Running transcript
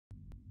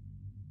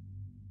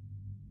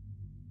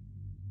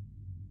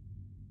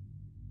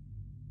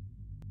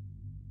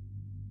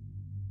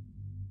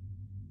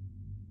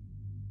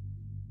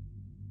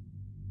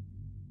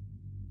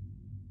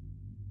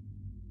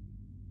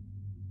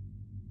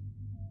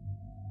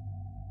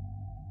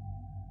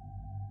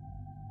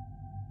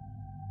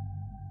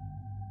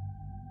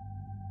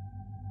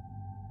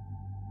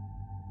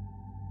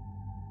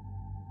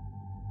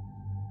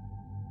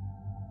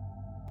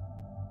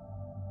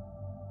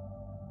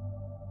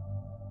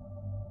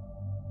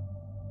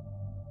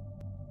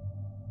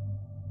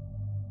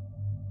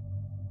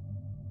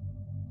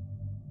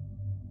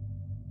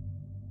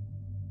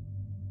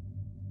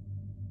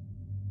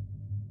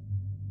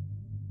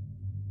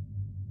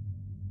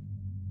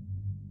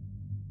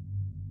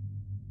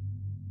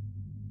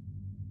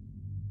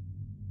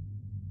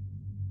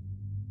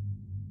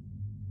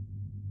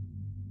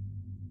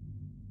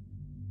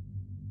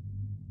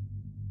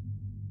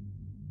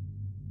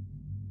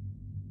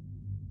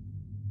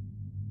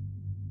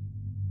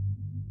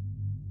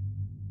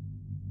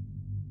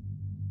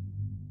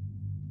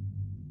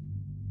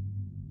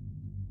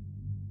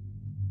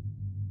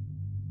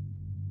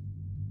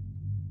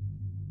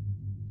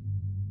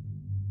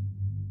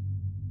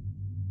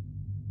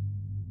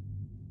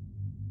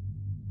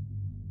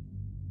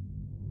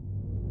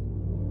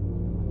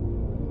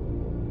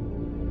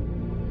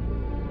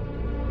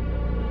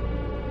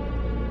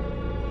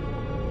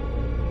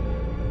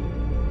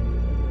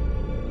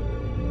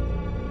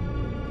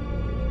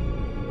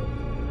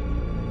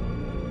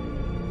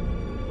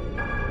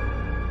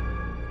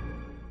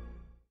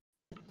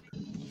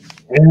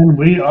And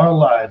we are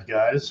live,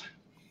 guys.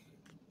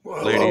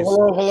 Well, Ladies.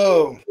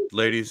 hello.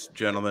 Ladies,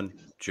 gentlemen,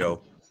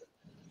 Joe.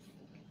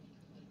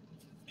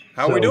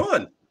 How are we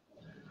doing?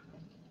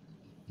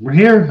 We're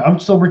here. I'm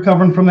still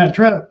recovering from that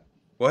trip.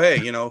 Well,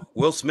 hey,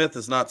 Will Smith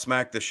has not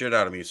smacked the shit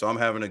out of me, so I'm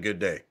having a good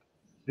day.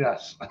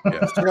 Yes.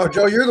 Yes.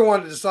 Joe, you're the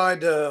one that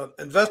decided to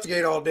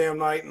investigate all damn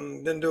night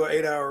and then do an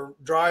 8-hour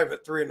drive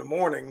at 3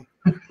 a.m.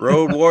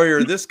 Road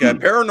warrior, this guy.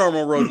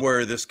 Paranormal road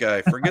warrior, this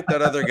guy. Forget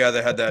that other guy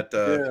that had that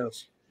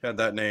Yes. had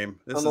that name.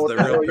 This is know the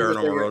what the real hell you were paranormal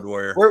thinking. road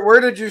warrior.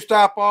 Where did you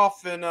stop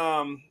off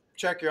and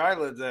check your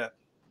eyelids at?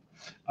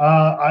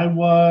 I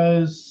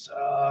was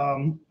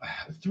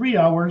 3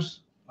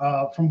 hours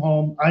from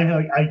home.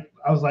 I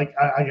was like,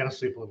 I gotta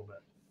sleep a little bit.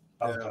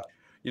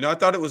 I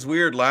thought it was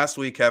weird last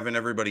week having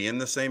everybody in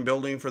the same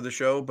building for the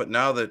show, but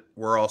now that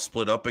we're all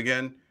split up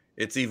again,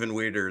 it's even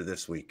weirder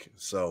this week.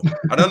 So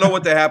I don't know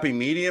what the happy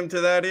medium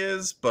to that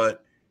is,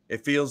 but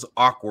it feels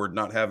awkward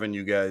not having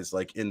you guys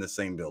like in the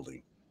same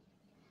building.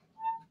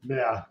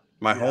 Yeah.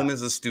 My home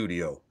is a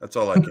studio. That's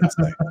all I can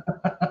say.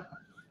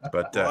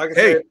 But Well, I can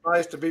hey, say it's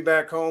nice to be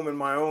back home in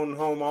my own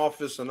home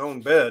office and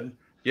own bed.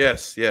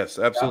 yes,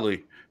 absolutely.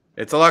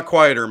 Yeah. It's a lot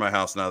quieter in my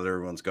house now that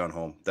everyone's gone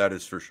home. That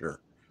is for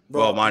sure.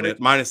 Well,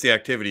 minus the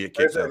activity it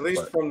kicks up. At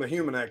least from the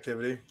human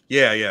activity.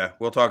 Yeah.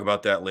 We'll talk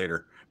about that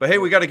later. But hey,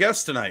 we got a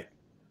guest tonight,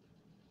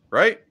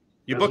 right?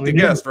 You booked the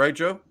guest, right,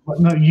 Joe?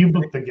 No, you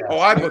booked the guest. Oh,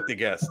 I booked the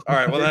guest. All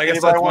right. Well, then I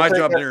guess that's my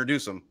job to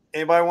introduce him.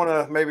 Anybody want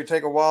to maybe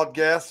take a wild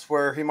guess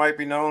where he might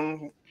be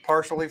known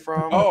partially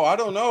from? Oh, I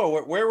don't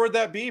know. Where would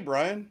that be,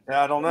 Brian?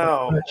 Yeah, I don't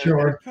know. Not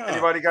sure.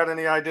 Anybody got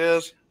any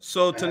ideas?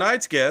 So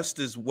tonight's guest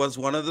was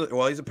one of the,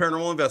 well, he's a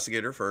paranormal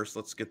investigator first.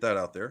 Let's get that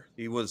out there.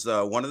 He was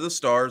one of the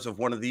stars of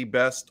one of the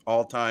best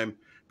all-time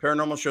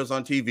paranormal shows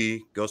on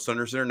TV, Ghost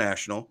Hunters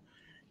International.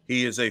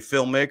 He is a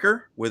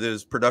filmmaker with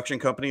his production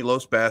company,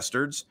 Los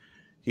Bastardz.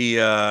 He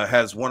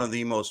has one of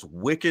the most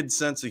wicked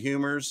sense of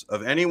humors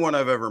of anyone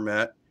I've ever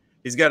met.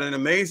 He's got an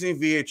amazing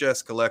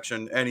VHS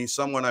collection, and he's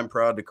someone I'm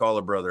proud to call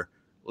a brother.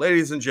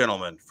 Ladies and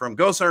gentlemen, from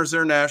Ghost Hunters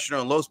International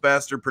and Los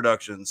Bastardz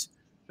Productions,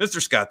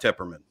 Mr. Scott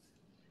Tepperman.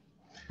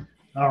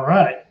 All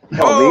right.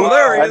 Oh,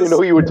 there he is. I didn't know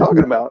who you were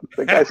talking about.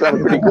 That guy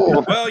sounded pretty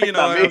cool. Well,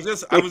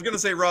 I was going to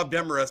say Rob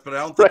Demarest, but I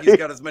don't think he's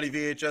got as many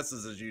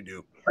VHSs as you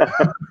do.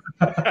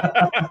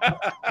 That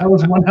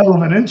was one hell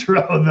of an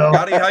intro, though.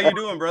 Scotty, how you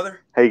doing,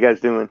 brother? How you guys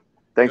doing?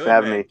 Thanks for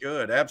having me.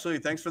 Good.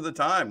 Absolutely. Thanks for the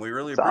time. We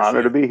really appreciate it. It's an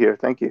honor to be here.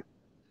 Thank you.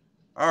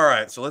 All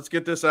right. So let's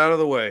get this out of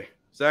the way.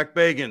 Zach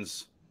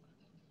Bagans,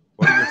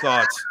 what are your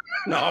thoughts?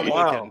 No, I'm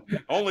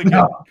only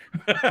kidding.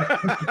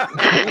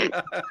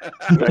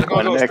 We're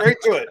going to go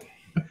straight to it.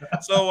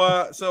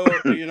 So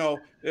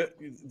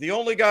the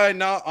only guy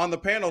not on the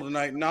panel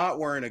tonight not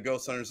wearing a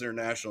Ghost Hunters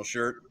International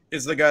shirt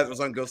is the guy that was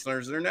on Ghost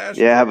Hunters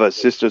International. Yeah, I have a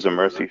Sisters of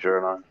Mercy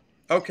shirt on.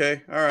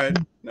 Okay, all right.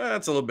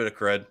 That's a little bit of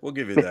cred. We'll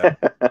give you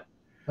that.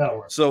 That'll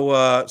work. So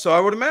I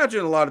would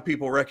imagine a lot of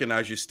people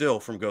recognize you still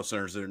from Ghost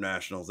Hunters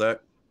International. Is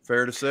that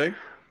fair to say?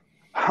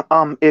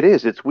 It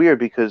is. It's weird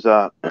because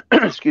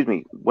excuse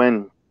me,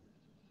 when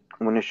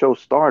the show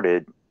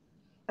started,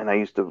 and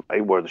I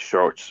wore the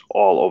shorts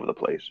all over the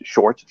place.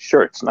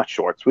 Shirts, not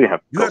shorts. We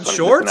have. You had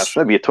shorts?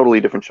 That'd be a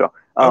totally different show.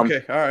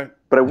 Okay, all right.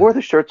 But I wore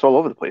the shirts all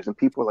over the place, and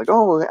people were like,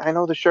 "Oh, I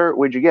know the shirt.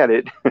 Where'd you get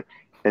it?"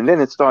 And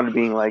then it started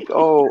being like,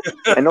 "Oh,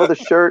 I know the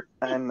shirt,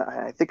 and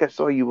I think I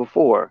saw you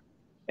before."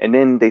 And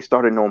then they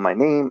started knowing my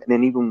name, and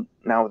then even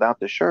now without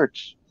the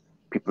shirts,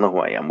 people know who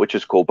I am, which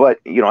is cool. But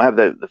I have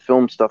the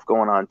film stuff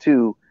going on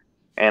too,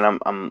 and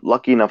I'm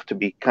lucky enough to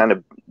be kind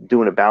of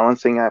doing a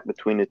balancing act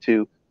between the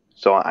two.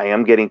 So I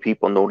am getting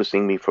people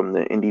noticing me from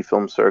the indie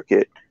film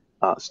circuit,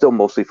 still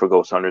mostly for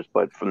Ghost Hunters,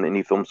 but from the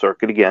indie film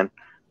circuit again.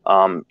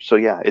 So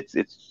yeah,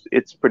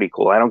 it's pretty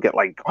cool. I don't get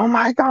like, oh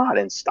my God,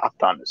 and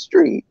stopped on the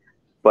street.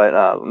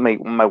 But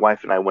my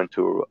wife and I went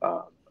to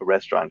a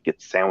restaurant,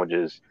 get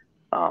sandwiches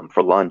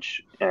for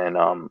lunch,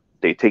 and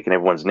they taken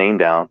everyone's name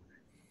down,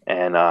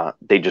 and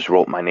they just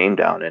wrote my name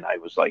down, and I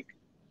was like,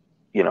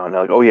 and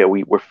they're like, oh yeah,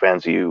 we're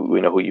fans of you.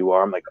 We know who you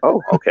are. I'm like,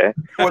 oh, okay.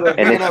 Well, they're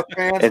big enough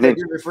fans to give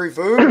you free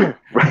food.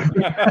 Right.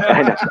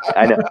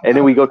 I know. And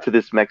then we go to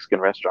this Mexican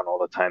restaurant all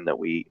the time that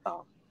we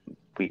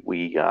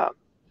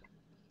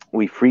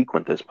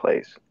frequent this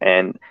place,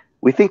 and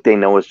we think they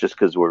know us just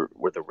because we're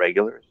the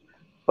regulars.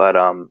 But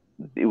I think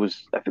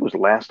it was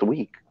last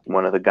week.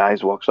 One of the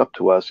guys walks up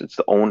to us. It's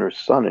the owner's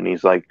son, and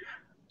he's like,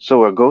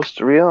 "So are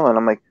ghosts real?" And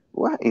I'm like,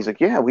 "What?" He's like,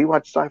 "Yeah, we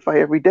watch Syfy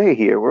every day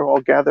here. We're all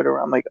gathered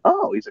around." I'm like,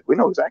 "Oh," he's like, "We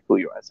know exactly who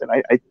you are." I said,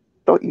 I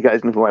thought you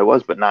guys knew who I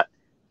was, but not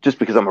just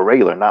because I'm a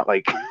regular, not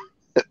like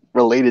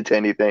related to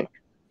anything.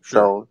 Sure.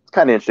 So it's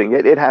kind of interesting.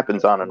 It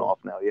happens on and off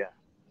now, yeah.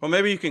 Well,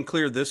 maybe you can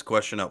clear this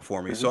question up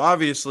for me. Mm-hmm. So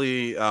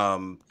obviously,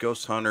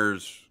 Ghost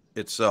Hunters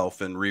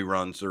itself and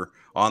reruns are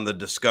on the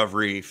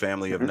Discovery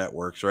family of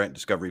networks, right?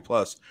 Discovery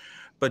Plus.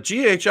 But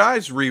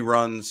GHI's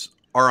reruns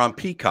are on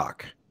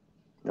Peacock.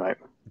 Right.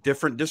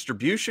 Different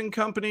distribution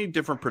company,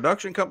 different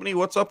production company.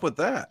 What's up with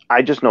that?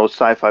 I just know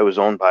Syfy was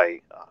owned by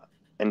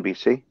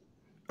NBC.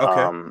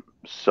 Okay.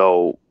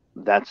 So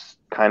that's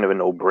kind of a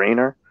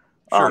no-brainer.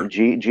 Sure.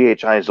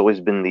 GHI has always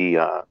been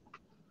the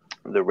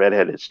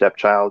redheaded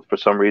stepchild for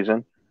some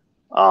reason.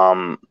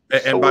 And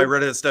So by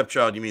redheaded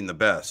stepchild, you mean the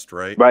best,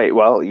 right? right.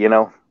 Well, you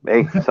know,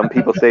 hey, some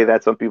people say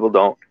that, some people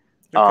don't.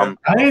 Okay.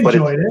 I But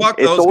enjoyed it. Fuck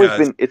it's those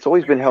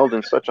always guys. been held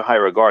in such a high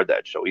regard,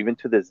 that show, even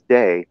to this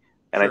day.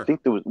 And Sure. I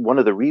think there was one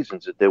of the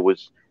reasons that there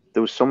was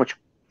so much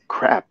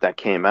crap that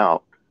came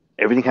out.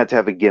 Everything had to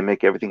have a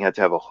gimmick. Everything had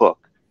to have a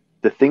hook.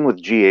 The thing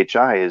with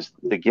GHI is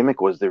the gimmick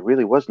was there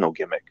really was no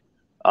gimmick.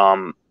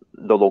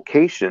 The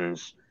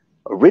locations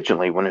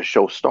originally, when the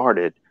show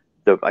started,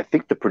 I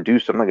think the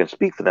producer, I'm not going to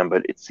speak for them,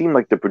 but it seemed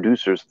like the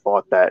producers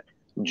thought that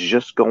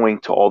just going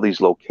to all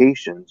these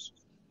locations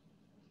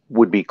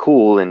would be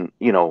cool. And,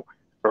 you know,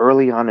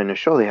 early on in the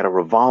show, they had a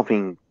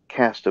revolving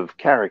cast of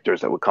characters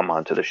that would come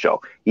onto the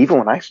show. Even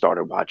when I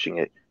started watching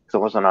it, because I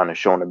wasn't on the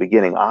show in the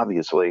beginning,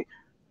 obviously,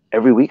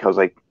 every week I was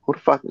like, who the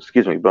fuck,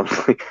 excuse me, but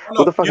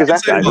who the fuck is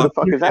that guy? Who the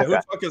fuck is that Who guy?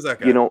 the fuck is that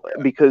guy? You know,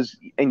 because,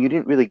 and you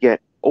didn't really get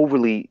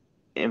overly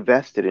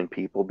invested in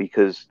people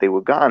because they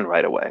were gone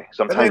right away.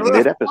 Sometimes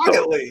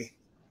mid-episode.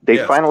 They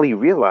finally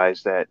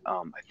realized that,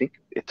 I think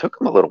it took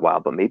them a little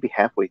while, but maybe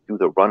halfway through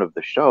the run of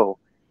the show,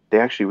 they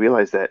actually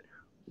realized that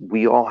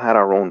we all had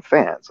our own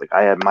fans. Like,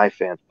 I had my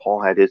fans,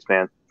 Paul had his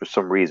fans for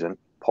some reason.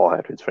 Paul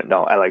had his friend.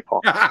 No, I like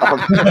Paul.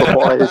 But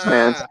Paul had his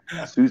fans.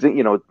 Susan,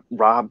 you know,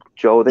 Rob,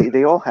 Joe,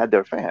 they all had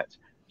their fans.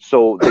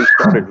 So they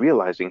started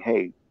realizing,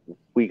 hey,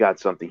 we got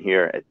something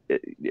here.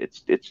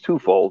 It's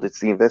twofold. It's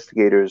the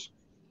investigators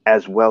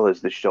as well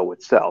as the show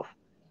itself.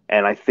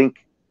 And I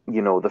think,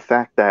 you know, the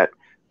fact that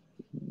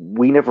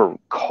we never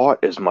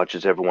caught as much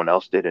as everyone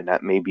else did, and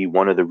that may be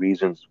one of the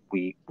reasons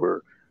we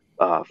were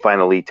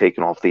finally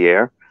taken off the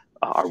air.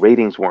 Our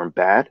ratings weren't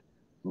bad,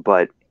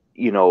 but,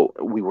 you know,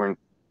 we weren't.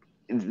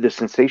 The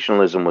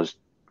sensationalism was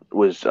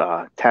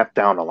tapped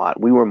down a lot.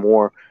 We were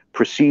more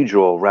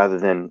procedural rather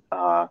than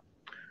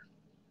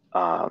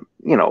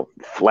you know,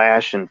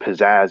 flash and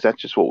pizzazz.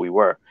 That's just what we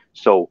were.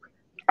 So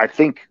I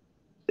think,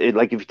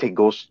 like, if you take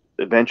Ghost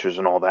Adventures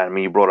and all that, I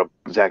mean, you brought up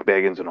Zach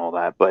Bagans and all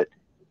that, but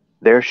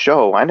their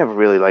show, I never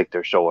really liked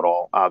their show at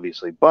all,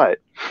 obviously, but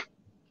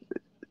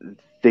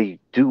they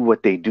do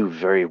what they do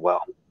very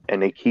well,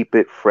 and they keep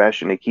it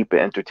fresh and they keep it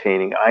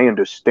entertaining. I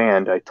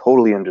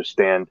totally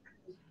understand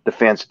the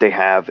fans that they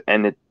have,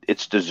 and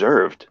it's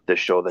deserved, the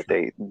show that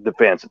the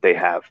fans that they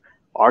have.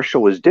 Our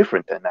show is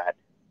different than that,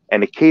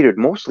 and it catered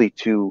mostly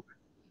to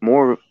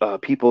more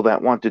people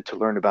that wanted to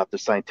learn about the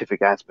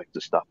scientific aspects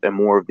of stuff and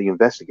more of the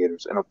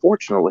investigators. And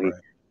unfortunately,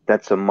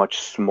 that's a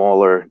much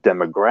smaller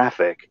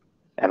demographic.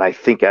 And I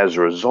think as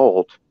a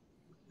result,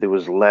 there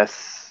was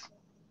less,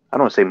 I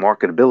don't want to say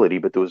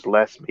marketability, but there was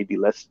maybe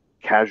less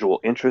casual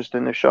interest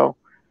in the show.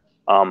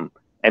 And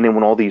then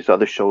when all these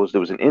other shows,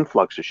 there was an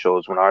influx of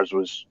shows when ours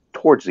was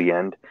towards the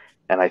end.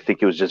 And I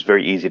think it was just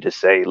very easy to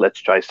say, let's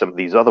try some of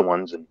these other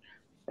ones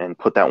and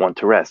put that one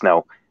to rest.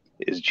 Now,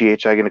 is GHI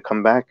going to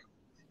come back?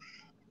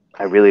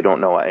 I really don't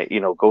know.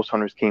 You know, Ghost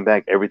Hunters came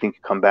back. Everything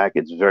could come back.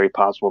 It's very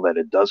possible that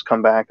it does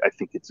come back. I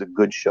think it's a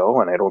good show,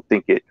 and I don't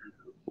think it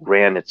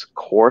ran its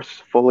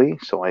course fully.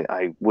 So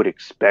I would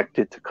expect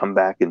it to come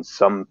back in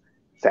some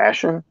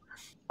fashion.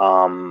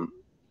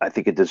 I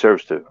think it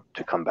deserves to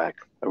come back.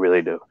 I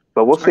really do.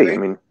 But we'll see. I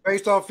mean,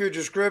 based off your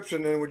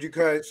description, then would you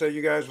guys say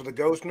you guys were the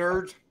ghost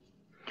nerds?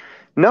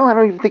 No, I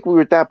don't even think we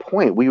were at that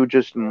point. We were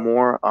just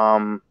more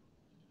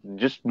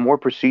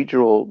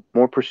procedural,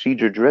 more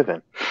procedure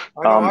driven.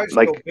 I know, I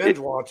still binge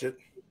watch it.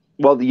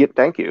 Well,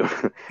 thank you.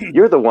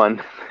 You're the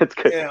one. That's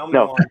good. Yeah, I'm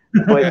no,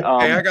 but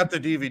hey, I got the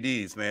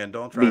DVDs, man.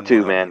 Don't try. Me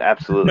too, man.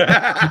 Absolutely.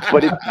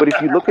 but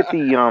if you look at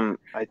the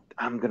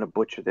I'm gonna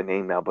butcher the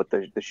name now, but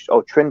the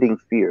Trending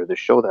Fear, the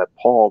show that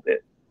Paul did.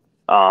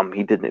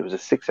 He did. It was a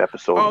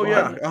 6-episode. Oh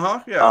run.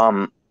 Yeah.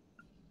 Yeah.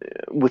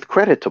 With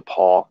credit to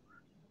Paul,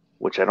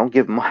 which I don't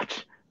give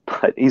much,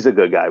 but he's a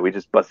good guy. We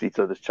just bust each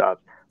other's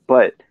chops.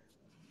 But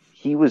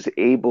he was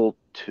able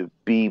to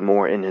be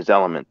more in his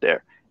element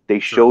there. They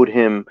showed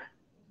him,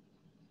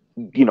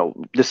 you know,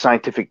 the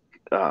science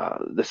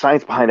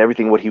behind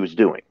everything, what he was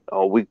doing.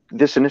 Oh,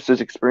 this and this is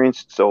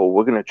experienced, so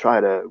we're going to try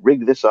to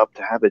rig this up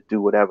to have it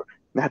do whatever.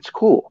 That's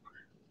cool.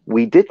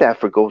 We did that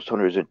for Ghost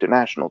Hunters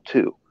International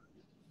too,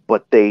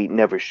 but they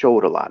never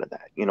showed a lot of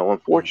that. You know,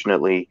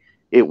 unfortunately,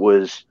 it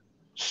was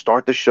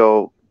start the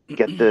show,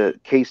 get the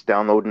case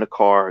download in the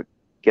car,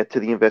 get to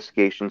the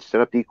investigation,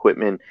 set up the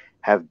equipment,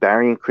 have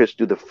Barry and Chris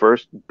do the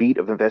first beat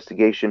of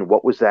investigation.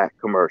 What was that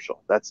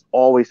commercial? That's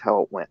always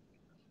how it went.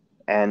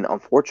 And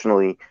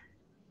unfortunately,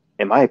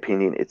 in my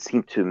opinion, it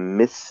seemed to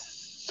miss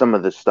some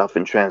of the stuff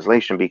in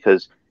translation,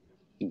 because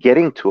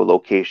getting to a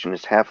location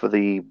is half of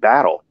the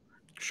battle.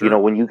 Sure. You know,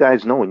 when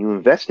you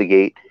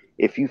investigate,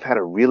 if you've had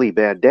a really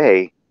bad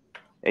day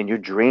and you're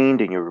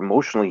drained and you're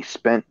emotionally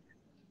spent,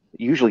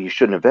 usually you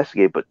shouldn't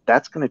investigate, but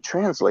that's going to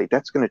translate.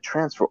 That's going to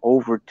transfer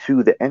over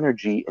to the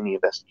energy in the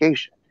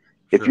investigation.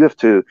 Sure. If you have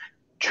to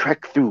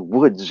trek through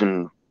woods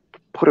and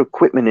put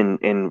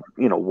equipment in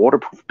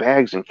waterproof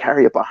bags and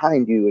carry it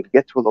behind you and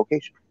get to a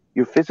location,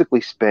 you're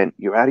physically spent.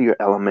 You're out of your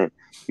element.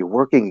 You're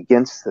working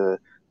against the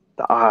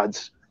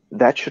odds.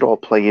 that should all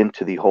play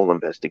into the whole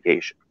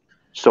investigation.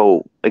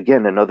 So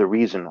again, another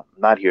reason, I'm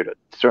not here to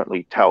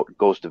certainly tout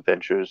Ghost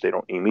Adventures. They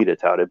don't need me to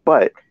tout it,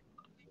 but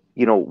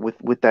you know,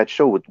 with that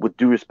show, with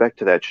due respect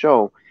to that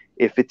show,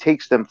 if it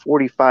takes them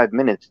 45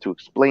 minutes to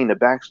explain the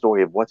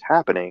backstory of what's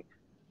happening,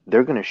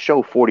 they're going to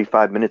show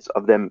 45 minutes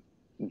of them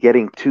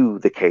getting to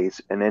the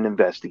case and then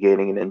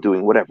investigating and then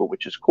doing whatever,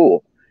 which is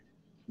cool.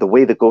 The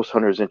way the Ghost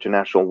Hunters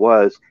International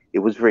was, it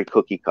was very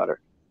cookie cutter,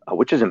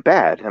 which isn't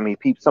bad. I mean,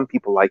 some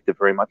people liked it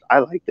very much. I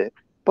liked it,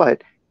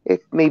 but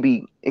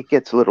it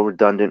gets a little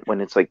redundant when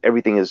it's like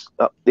everything is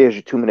there's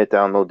your 2-minute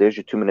download, there's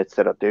your 2-minute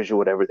setup, there's your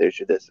whatever, there's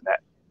your this and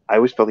that. I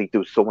always felt like there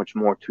was so much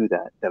more to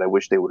that I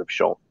wish they would have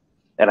shown.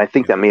 And I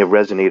think that may have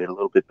resonated a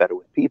little bit better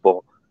with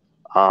people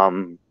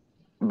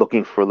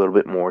looking for a little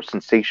bit more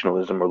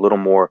sensationalism or a little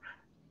more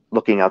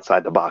looking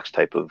outside the box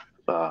type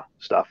of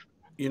stuff.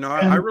 You know,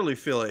 I really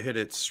feel it hit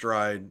its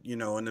stride. You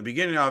know, in the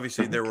beginning,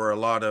 obviously, there were a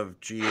lot of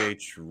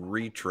GH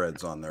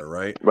retreads on there,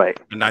 right? Right.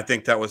 And I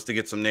think that was to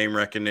get some name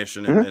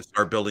recognition and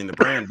start building the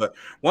brand. But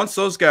once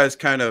those guys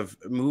kind of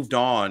moved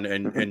on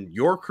and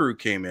your crew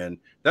came in,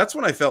 that's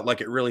when I felt like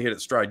it really hit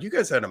its stride. You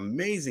guys had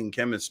amazing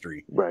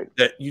chemistry, right,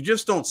 that you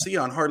just don't see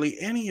on hardly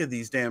any of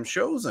these damn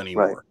shows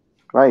anymore.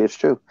 Right, it's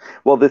true.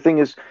 Well, the thing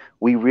is,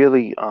 we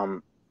really,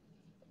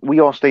 we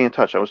all stay in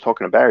touch. I was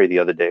talking to Barry the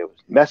other day. I was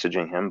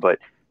messaging him, but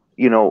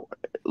you know,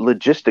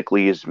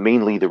 logistically is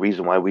mainly the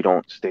reason why we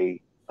don't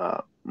stay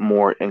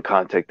more in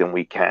contact than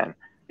we can.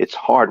 It's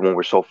hard when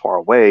we're so far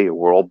away, or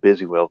we're all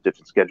busy, we all have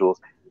different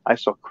schedules. I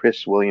saw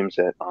Chris Williams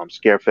at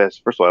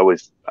Scarefest. First of all,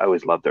 I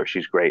always loved her.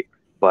 She's great.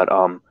 But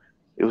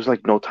it was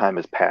like no time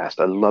has passed.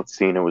 I loved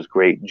seeing her. It was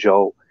great.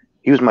 Joe,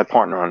 he was my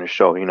partner on the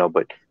show, you know,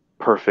 but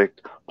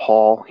perfect.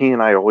 Paul, he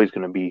and I are always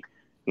going to be,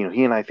 you know,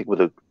 he and I think we're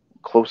the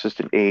closest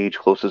in age,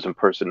 closest in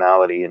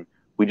personality, and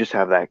we just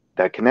have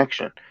that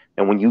connection.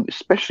 And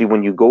especially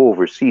when you go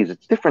overseas,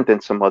 it's different than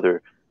some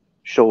other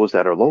shows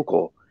that are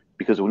local,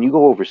 because when you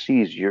go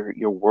overseas,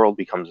 your world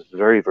becomes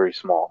very, very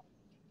small.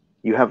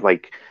 You have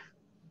like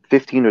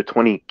 15 or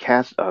 20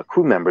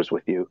 crew members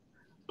with you,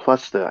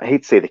 plus I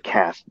hate to say the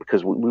cast,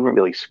 because we weren't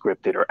really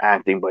scripted or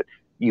acting, but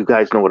you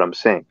guys know what I'm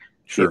saying.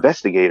 Sure. The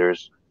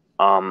investigators,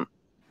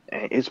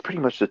 it's pretty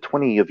much the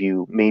 20 of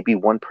you, maybe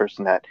one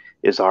person that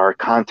is our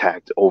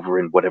contact over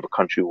in whatever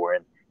country we're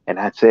in, and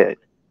that's it.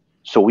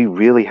 So we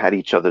really had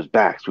each other's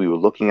backs. We were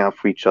looking out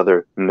for each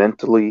other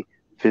mentally,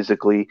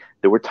 physically.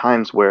 There were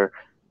times where,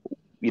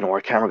 you know,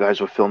 our camera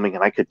guys were filming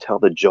and I could tell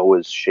that Joe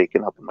was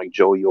shaken up. I'm like,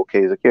 Joe, are you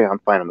okay? He's like, yeah, I'm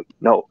fine. I'm like,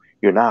 no,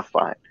 you're not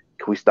fine.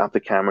 Can we stop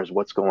the cameras?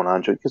 What's going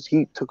on, Joe? Because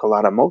he took a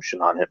lot of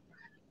emotion on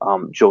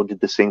him. Joe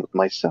did the same with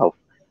myself.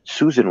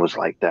 Susan was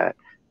like that.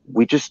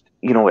 We just,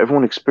 you know,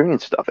 everyone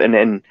experienced stuff. And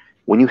then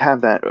when you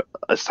have that,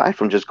 aside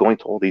from just going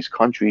to all these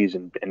countries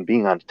and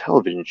being on a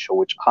television show,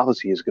 which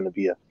obviously is going to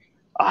be a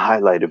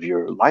highlight of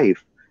your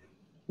life,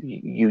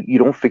 you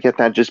don't forget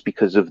that just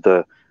because of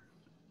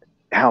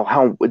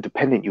how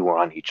dependent you are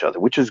on each other,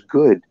 which is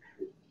good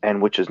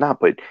and which is not.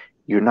 But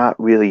you're not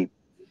really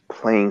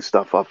playing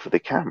stuff up for the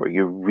camera.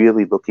 You're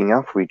really looking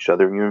out for each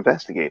other and you're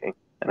investigating.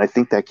 And I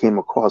think that came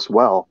across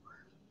well,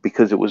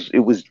 because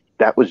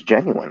that was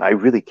genuine. I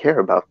really care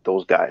about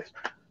those guys.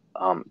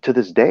 To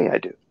this day, I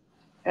do.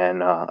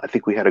 And I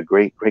think we had a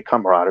great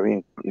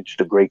camaraderie. It's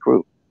just a great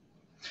group.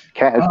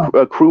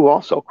 Crew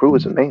also. Crew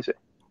was amazing.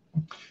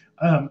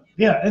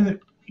 Yeah, and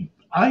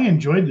I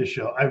enjoyed the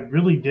show. I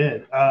really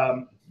did.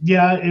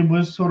 Yeah, it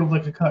was sort of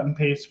like a cut and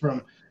paste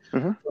from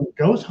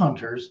Ghost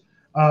Hunters.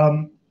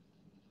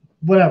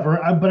 Whatever,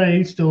 but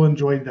I still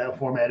enjoyed that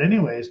format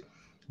anyways.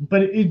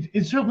 But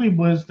it certainly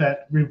was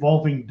that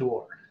revolving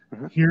door.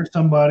 Here's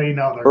somebody,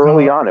 now they're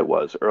early gone. on it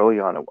was,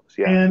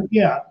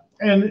 yeah.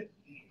 And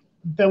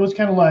that was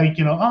kind of like,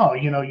 you know, oh,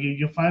 you know,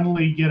 you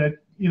finally get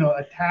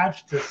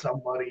attached to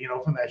somebody, you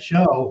know, from that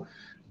show.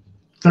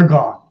 They're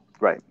gone.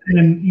 Right.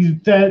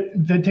 And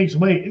that takes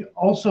away.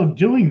 Also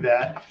doing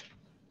that,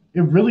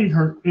 it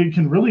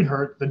can really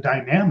hurt the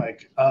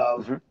dynamic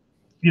of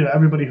you know,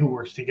 everybody who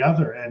works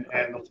together and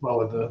the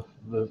flow of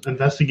the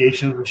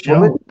investigation of the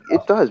show. Well,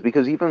 it does,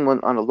 because even when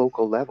on a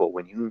local level,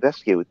 when you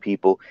investigate with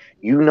people,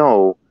 you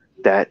know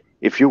that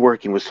if you're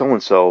working with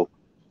so-and-so,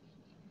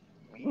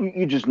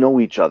 you just know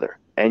each other,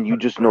 and you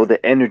just know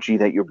the energy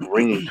that you're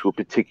bringing to a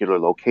particular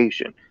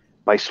location.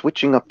 By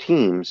switching up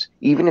teams,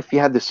 even if you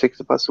had the 6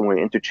 of us and we're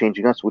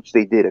interchanging us, which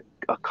they did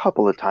a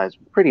couple of times,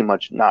 pretty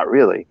much not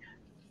really.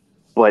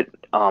 But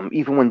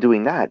even when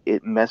doing that,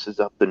 it messes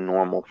up the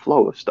normal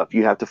flow of stuff.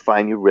 You have to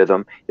find your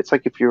rhythm. It's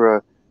like if you're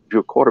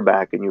a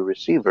quarterback and you're a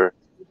receiver,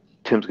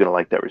 Tim's going to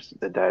like that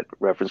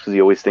reference, because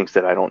he always thinks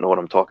that I don't know what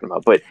I'm talking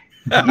about. But,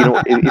 you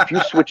know, if you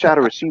switch out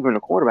a receiver and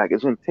a quarterback,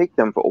 it's going to take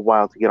them for a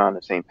while to get on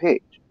the same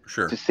page.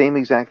 Sure. It's the same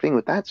exact thing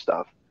with that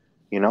stuff.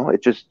 You know,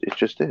 it just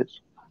is.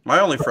 My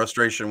only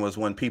frustration was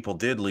when people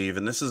did leave,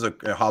 and this is a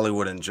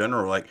Hollywood in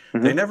general, like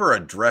they never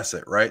address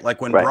it, right? Like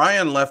when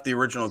Brian left the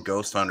original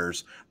Ghost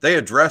Hunters, they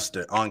addressed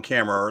it on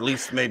camera, or at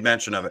least made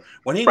mention of it.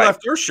 When he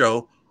left their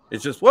show,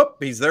 it's just, whoop,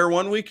 he's there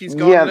 1 week, he's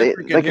gone next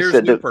week, and here's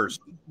a new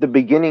person. The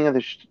beginning of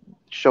the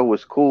show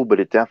was cool, but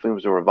it definitely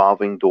was a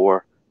revolving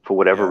door for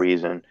whatever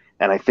reason.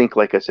 And I think,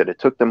 like I said, it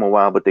took them a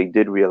while, but they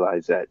did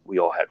realize that we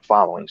all had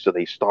following. So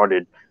they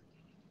started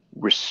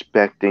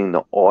respecting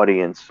the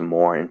audience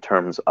more in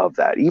terms of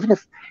that. Even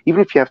if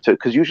you have to,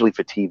 because usually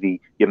for TV,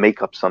 you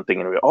make up something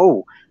and,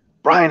 oh,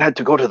 Brian had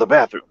to go to the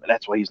bathroom, and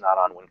that's why he's not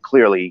on, when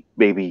clearly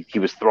maybe he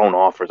was thrown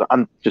off or something.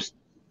 I'm just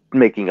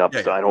making up,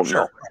 so I don't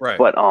know. Right.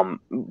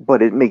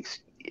 But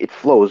it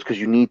flows because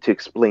you need to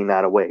explain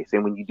that away.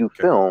 Same when you do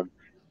film,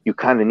 you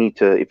kind of need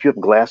to, if you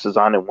have glasses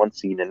on in one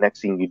scene, the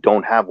next scene you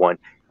don't have one,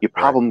 you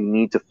probably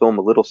need to film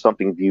a little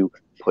something of you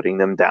putting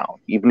them down,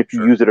 even if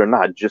you use it or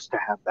not, just to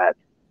have that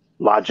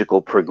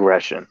logical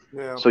progression.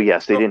 So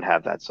yes, they didn't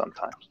have that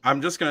sometimes.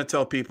 I'm just going to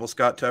tell people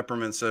Scott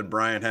Tepperman said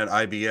Brian had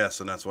IBS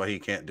and that's why he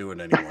can't do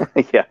it anymore.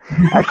 Yeah,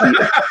 actually,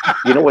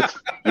 you know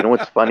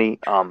what's funny?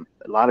 A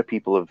lot of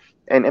people have,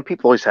 and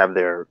people always have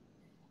their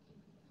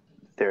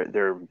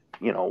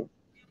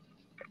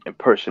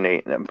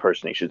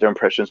impersonations, their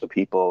impressions of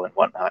people and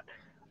whatnot.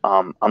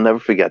 I'll never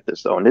forget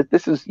this though, and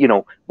this is,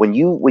 when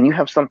you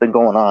have something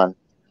going on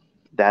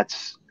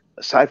that's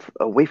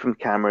away from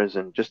cameras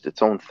and just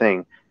its own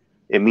thing,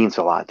 it means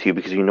a lot to you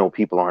because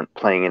people aren't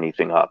playing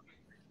anything up.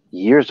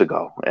 Years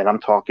ago, and I'm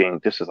talking,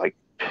 this is like,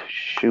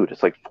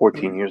 it's like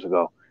 14 years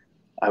ago,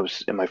 I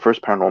was in my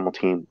first paranormal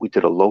team. We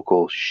did a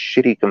local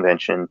shitty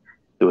convention.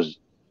 There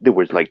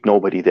was like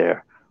nobody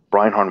there.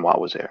 Brian Harnwat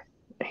was there.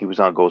 He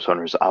was on Ghost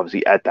Hunters,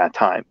 obviously, at that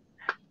time.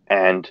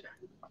 And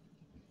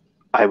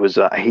I was,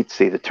 I hate to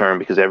say the term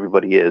because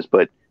everybody is,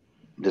 but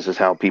this is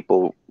how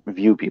people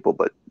view people,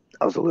 but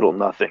I was a little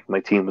nothing. My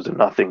team was a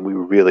nothing. We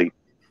were really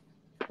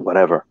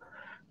whatever.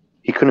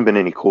 He couldn't have been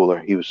any cooler.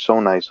 He was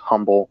so nice,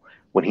 humble.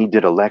 When he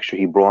did a lecture,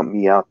 he brought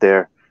me out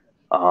there.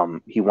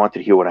 He wanted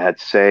to hear what I had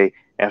to say.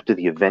 After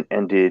the event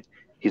ended,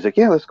 he's like,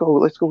 yeah, let's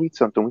go eat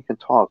something. We can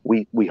talk.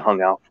 We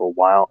hung out for a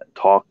while and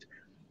talked.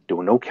 There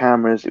were no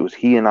cameras. It was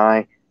he and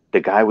I.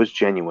 The guy was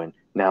genuine.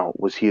 Now,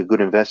 was he a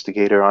good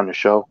investigator on the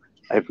show?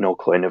 I have no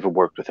clue. I never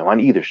worked with him on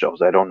either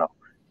shows. I don't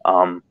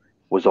know.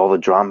 Was all the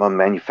drama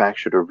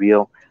manufactured or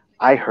real?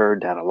 I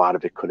heard that a lot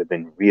of it could have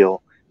been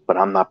real, but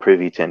I'm not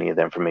privy to any of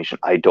the information.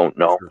 I don't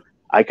know. Sure.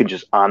 I could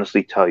just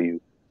honestly tell you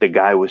the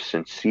guy was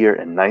sincere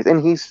and nice.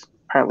 And he's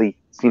apparently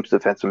seems to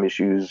have had some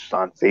issues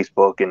on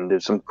Facebook and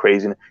there's some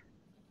craziness.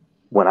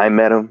 When I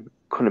met him,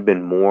 couldn't have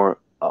been more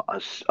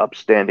a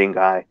upstanding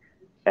guy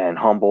and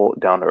humble,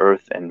 down to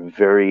earth, and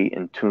very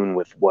in tune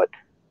with what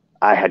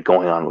I had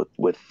going on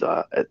with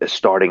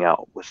starting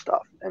out with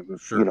stuff. And,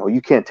 sure.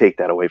 You can't take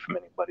that away from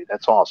anybody.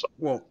 That's awesome.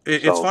 Well,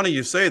 it's funny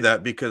you say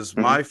that because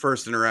my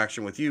first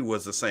interaction with you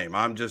was the same.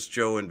 I'm just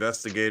Joe,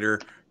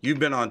 investigator. You've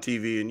been on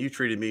TV and you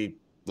treated me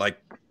like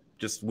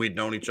just we'd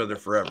known each other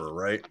forever,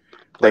 right?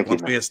 Like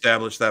once we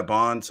established that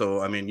bond.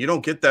 So, I mean, you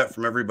don't get that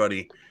from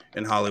everybody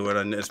in Hollywood.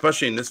 And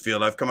especially in this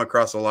field, I've come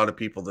across a lot of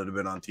people that have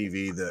been on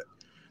TV that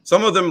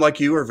some of them, like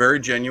you, are very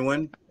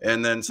genuine.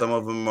 And then some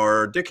of them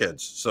are dickheads.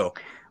 So,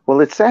 well,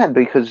 it's sad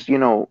because,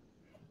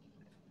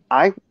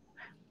 I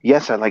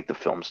like the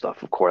film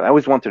stuff, of course. I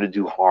always wanted to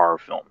do horror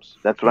films.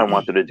 That's what I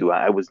wanted to do.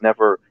 I was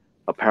never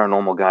a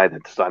paranormal guy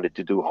that decided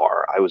to do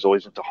horror. I was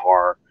always into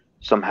horror.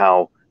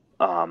 Somehow,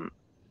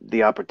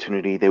 the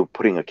opportunity, they were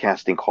putting a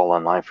casting call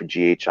online for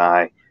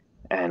GHI,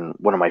 and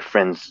one of my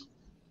friends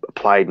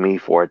applied me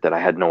for it that I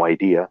had no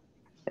idea,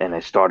 and I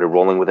started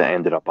rolling with it. I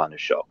ended up on the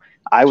show.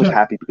 I was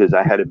happy because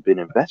I had been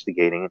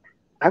investigating.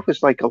 I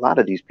was like a lot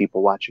of these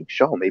people watching the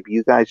show, maybe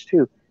you guys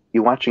too.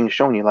 You're watching the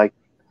show and you're like,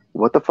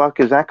 what the fuck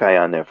is that guy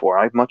on there for?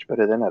 I'm much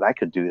better than that. I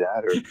could do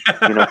that.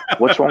 Or,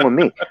 what's wrong with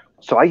me?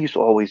 So I used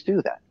to always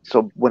do that.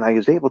 So when I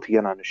was able to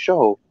get on the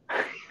show,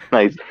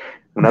 when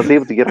I was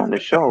able to get on the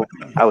show,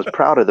 I was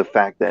proud of the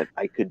fact that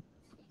I could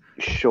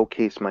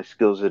showcase my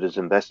skills as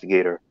an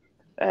investigator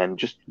and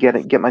just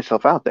get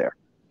myself out there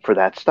for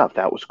that stuff.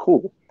 That was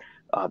cool.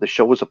 The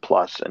show was a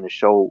plus, and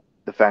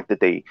the fact that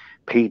they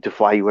paid to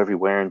fly you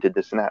everywhere and did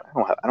this and that.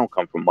 I don't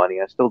come from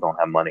money. I still don't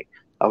have money.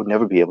 I would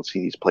never be able to see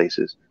these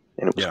places,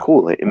 and it was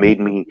cool. It made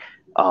me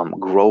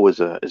grow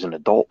as an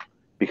adult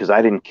because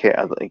I didn't care.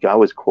 Like, I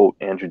always quote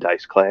Andrew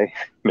Dice Clay.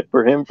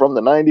 Remember him from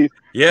the 90s?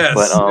 Yes.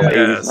 But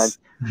 80s, 90s,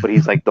 but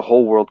he's like, the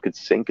whole world could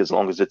sink as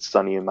long as it's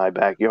sunny in my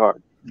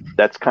backyard.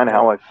 That's kind of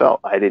how I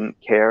felt. I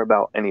didn't care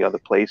about any other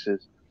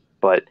places,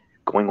 but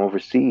going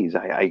overseas,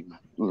 I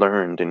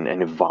learned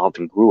and evolved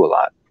and grew a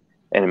lot,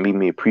 and it made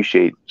me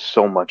appreciate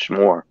so much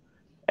more.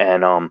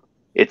 And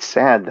it's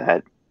sad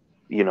that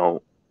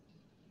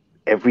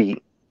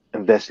every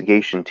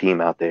investigation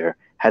team out there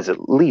has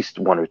at least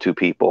one or two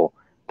people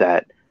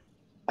that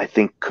I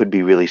think could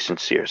be really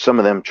sincere. Some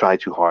of them try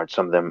too hard,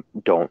 some of them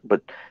don't,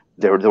 but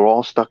they're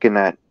all stuck in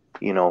that,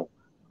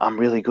 I'm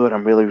really good,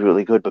 I'm really,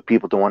 really good, but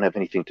people don't want to have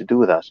anything to do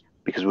with us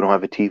because we don't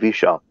have a TV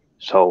show.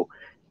 So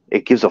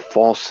it gives a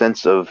false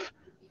sense of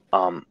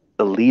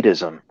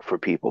elitism for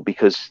people,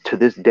 because to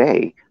this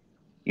day,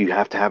 you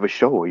have to have a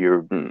show or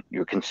you're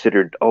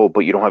considered, but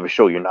you don't have a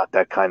show, you're not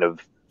at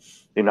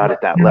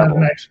that level, not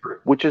an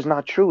expert. Which is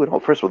not true at all.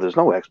 First of all, there's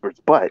no experts,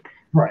 but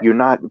you're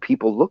not,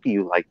 people look at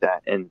you like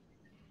that. And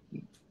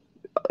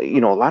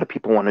you know, a lot of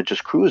people want to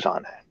just cruise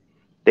on that.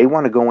 They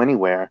want to go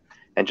anywhere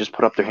and just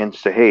put up their hands and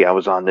say, hey, I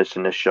was on this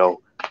and this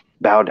show,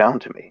 bow down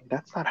to me.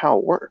 That's not how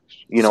it works.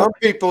 You know, some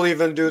people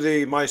even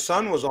do my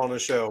son was on the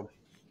show.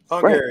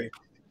 Huh, right, Gary?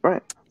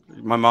 right.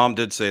 My mom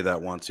did say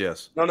that once.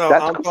 Yes. No,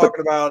 That's I'm cool.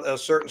 talking about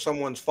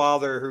someone's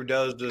father who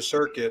does the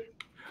circuit.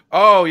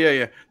 Oh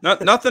yeah.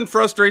 Nothing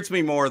frustrates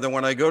me more than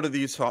when I go to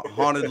these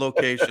haunted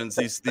locations,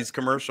 these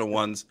commercial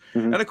ones,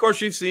 Mhm. and of course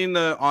you've seen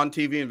the on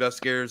TV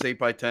investigators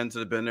 8x10s that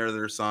have been there that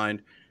are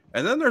signed,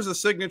 and then there's a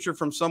signature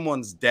from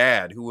someone's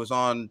dad who was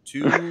on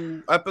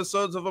 2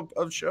 episodes of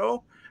a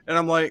show, and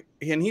I'm like,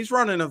 and he's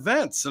running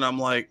events, and I'm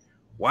like,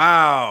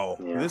 wow,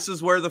 Yeah. this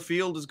is where the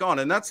field has gone,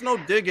 and that's no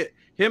dig at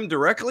him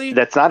directly.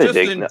 That's not a just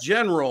dig. in No.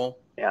 general,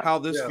 Yeah. how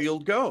this Yes.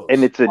 field goes,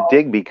 And it's a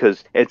dig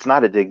because it's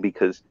not a dig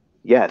because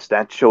yes,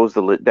 that shows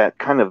that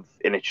kind of,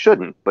 and it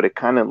shouldn't, but it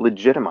kind of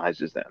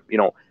legitimizes them. You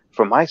know,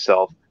 for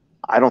myself,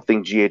 I don't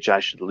think GHI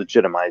should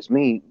legitimize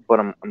me, but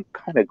I'm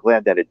kind of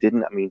glad that it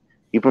didn't. I mean,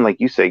 even like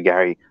you say,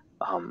 Gary,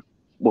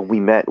 when we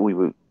met, we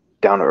were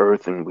down to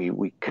earth and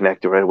we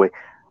connected right away.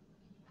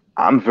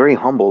 I'm very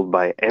humbled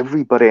by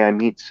everybody I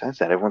meet says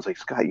that. Everyone's like,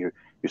 Scott, you're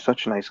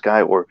such a nice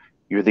guy, or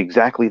you're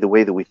exactly the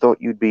way that we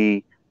thought you'd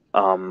be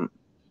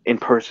in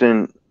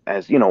person.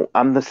 As you know,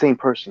 I'm the same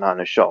person on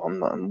the show.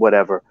 I'm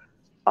whatever.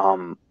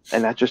 And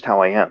that's just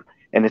how I am.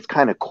 And it's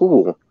kind of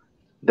cool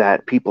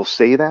that people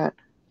say that,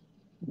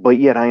 but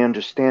yet I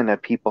understand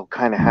that people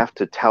kind of have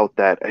to tout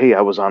that, hey,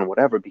 I was on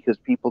whatever, because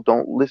people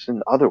don't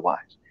listen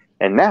otherwise.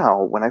 And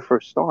now, when I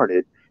first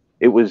started,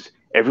 it was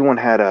everyone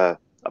had a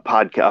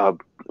podcast.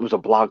 It was a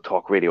blog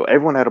talk radio.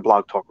 Everyone had a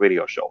blog talk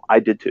radio show. I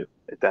did too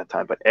at that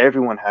time, but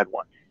everyone had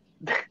one.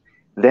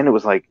 Then it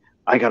was like,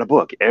 I got a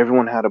book.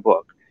 Everyone had a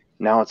book.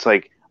 Now it's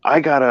like, I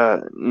got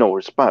a no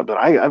response, but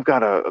I've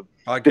got a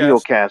video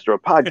cast or a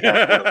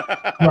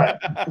podcast. Right.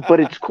 But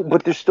it's cool.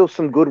 But there's still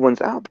some good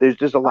ones out. There's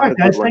a lot All of right,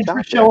 guys, good ones thanks for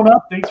out showing there.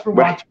 up. Thanks for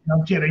watching.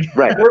 I'm kidding.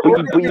 Right.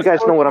 But you guys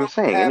know what I'm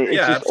saying. And it Yeah,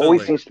 just absolutely.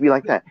 always seems to be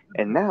like that.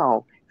 And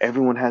now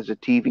everyone has a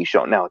TV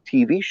show. Now a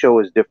TV show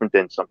is different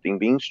than something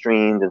being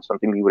streamed and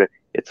something you would.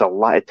 It's a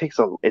lot.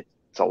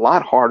 It's a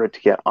lot harder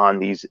to get on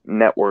these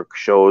network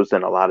shows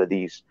than a lot of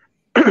these.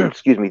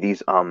 Excuse me.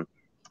 These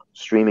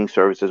streaming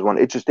services. One.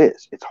 It just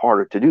is. It's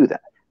harder to do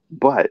that.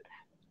 But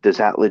does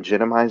that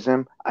legitimize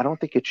them? I don't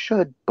think it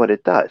should, but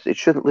it does. It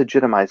shouldn't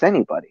legitimize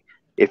anybody.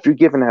 If you're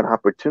given that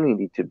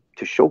opportunity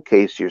to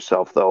showcase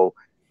yourself, though,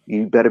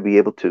 you better be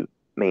able to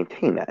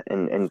maintain that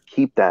and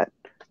keep that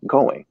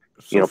going.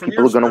 So you know, from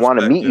people are your going to want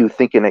to meet you perspective-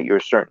 thinking that you're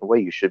a certain way.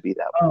 You should be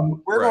that way.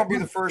 We're Right. going to be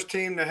the first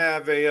team to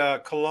have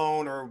a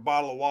cologne or a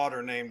bottle of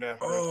water named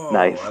after us. Oh,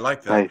 Nice. I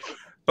like that. Nice.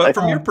 But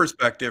from your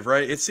perspective,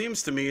 right, it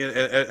seems to me,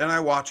 and I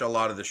watch a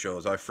lot of the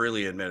shows, I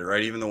freely admit it,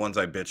 right, even the ones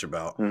I bitch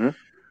about. Mhm.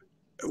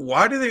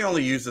 Why do they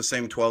only use the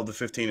same 12 to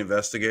 15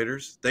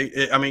 investigators?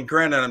 I mean,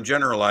 granted, I'm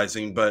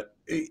generalizing, but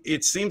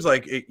it seems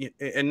like,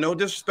 and no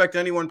disrespect to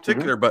anyone in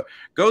particular, but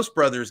Ghost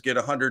Brothers get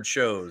 100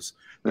 shows.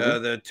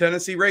 The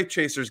Tennessee Wraith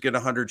Chasers get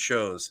 100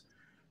 shows.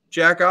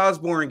 Jack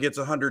Osborne gets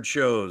 100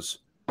 shows.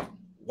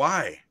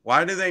 Why?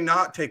 Why do they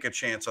not take a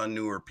chance on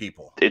newer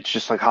people? It's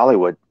just like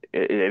Hollywood.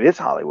 It is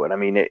Hollywood. I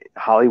mean,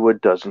 Hollywood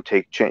doesn't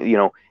take chance. You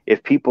know,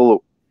 if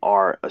people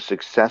are a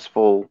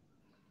successful,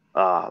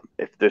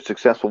 if they're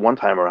successful one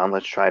time around,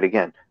 let's try it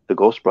again. The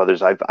Ghost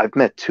Brothers, I've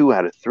met 2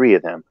 out of 3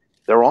 of them.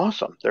 They're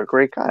awesome. They're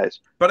great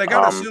guys. But I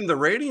gotta assume the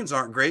ratings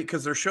aren't great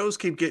because their shows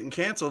keep getting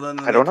canceled, and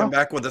then I they don't come know.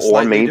 back with a Or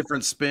slightly maybe-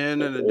 different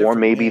spin and a or different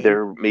maybe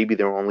name.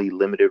 they're only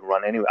limited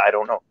run anyway. I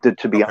don't know.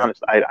 To be Okay.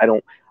 honest,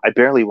 I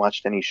barely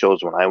watched any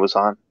shows when I was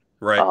on.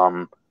 Right.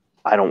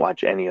 I don't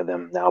watch any of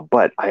them now,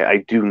 but I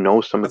do know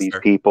some of That's these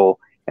fair. people,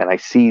 and I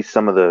see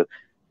some of the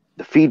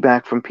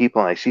feedback from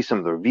people, and I see some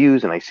of the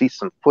reviews, and I see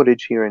some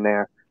footage here and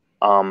there.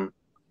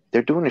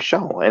 They're doing a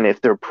show, and if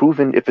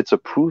it's a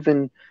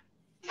proven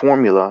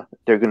formula,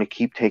 they're going to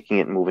keep taking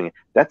it and moving it.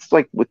 That's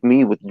like with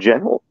me with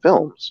general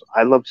films.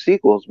 I love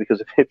sequels because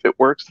if it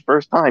works the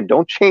first time,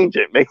 don't change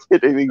it. Make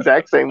it the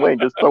exact same way.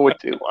 Just throw a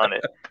 2 on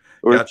it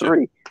or Gotcha.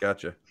 3.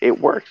 Gotcha. It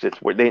works.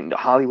 It's where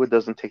Hollywood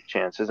doesn't take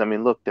chances. I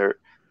mean, look,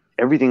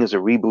 everything is a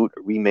reboot,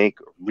 a remake,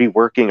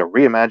 reworking, a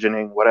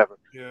reimagining, whatever.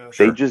 Yeah,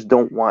 They just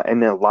don't want.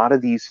 And a lot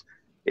of these,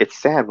 it's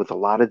sad with a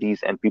lot of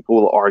these, and people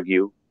will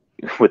argue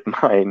with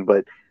mine,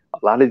 but a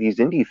lot of these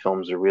indie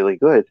films are really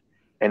good,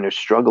 and they're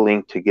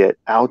struggling to get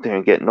out there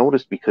and get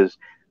noticed because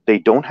they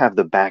don't have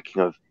the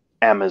backing of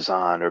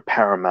Amazon or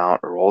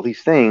Paramount or all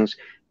these things,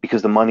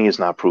 because the money is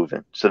not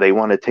proven. So they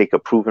want to take a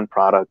proven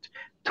product,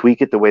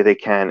 tweak it the way they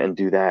can, and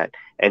do that.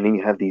 And then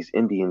you have these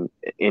indie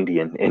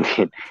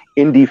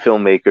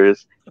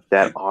filmmakers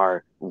that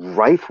are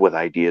rife with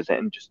ideas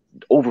and just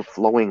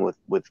overflowing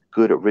with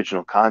good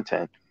original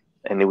content.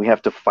 And then we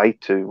have to fight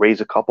to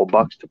raise a couple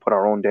bucks to put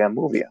our own damn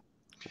movie out.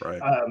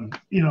 Right.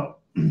 You know,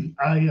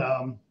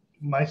 I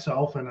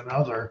myself and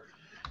another,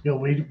 you know,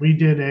 we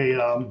did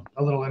a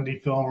little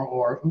indie film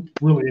or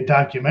really a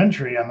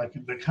documentary on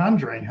the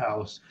Conjuring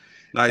house.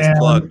 Nice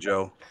plug,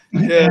 Joe.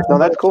 Yeah, No,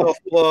 that's cool.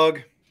 Plug.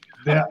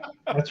 Yeah,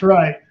 that's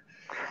right.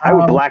 I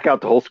would black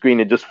out the whole screen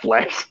and just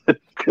flash the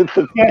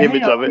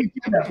image of it.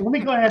 Let me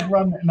go ahead and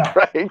run that now.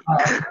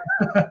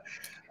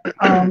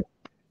 Right.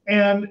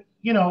 And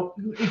you know,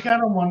 it got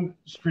on one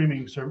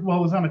streaming service. Well,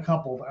 it was on a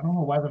couple. I don't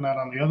know why they're not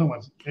on the other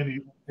ones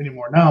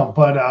anymore now.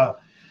 But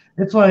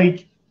it's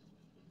like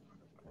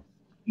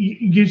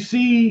you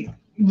see,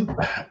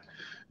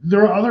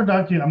 there are other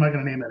I'm not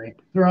going to name any.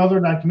 There are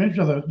other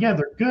documentaries. Yeah,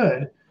 they're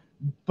good,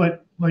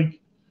 but like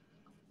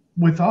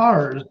with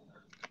ours,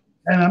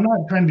 and I'm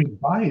not trying to be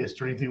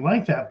biased or anything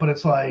like that, but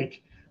it's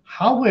like,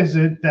 how is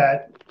it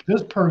that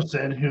this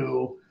person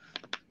who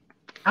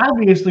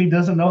obviously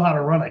doesn't know how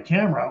to run a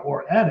camera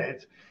or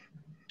edit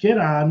get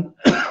on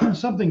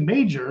something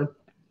major,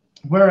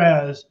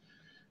 whereas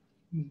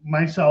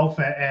myself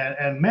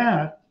and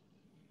Matt,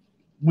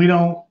 we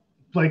don't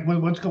like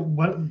what's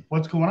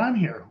going on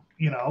here?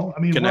 You know, I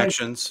mean,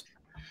 connections.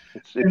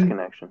 It's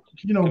connections.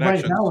 You know,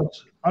 right now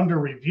it's under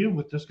review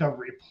with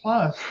Discovery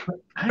Plus,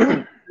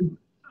 but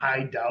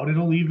I doubt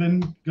it'll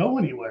even go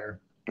anywhere.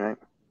 Right.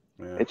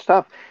 Yeah. It's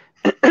tough.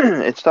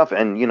 It's tough,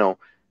 and you know,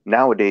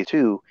 nowadays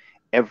too,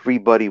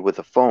 everybody with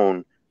a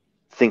phone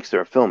thinks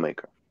they're a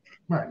filmmaker.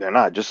 Right. They're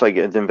not. Just like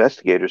the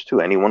investigators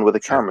too. Anyone with a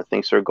camera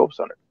thinks they're a ghost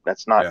hunter.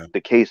 That's not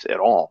the case at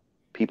all.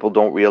 People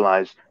don't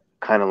realize,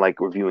 kind of like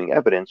reviewing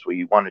evidence, where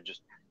you want to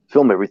just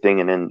film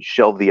everything and then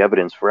shelve the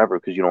evidence forever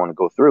because you don't want to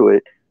go through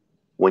it.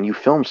 When you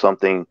film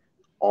something,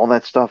 all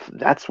that stuff,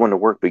 that's when the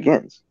work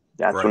begins.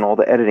 That's when all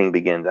the editing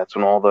begins. That's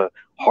when all the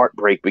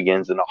heartbreak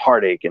begins, and the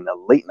heartache, and the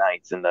late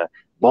nights, and the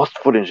lost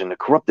footage, and the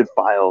corrupted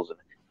files,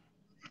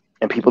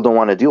 and people don't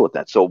want to deal with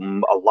that. So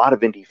a lot of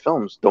indie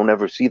films don't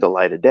ever see the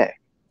light of day.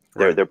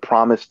 They're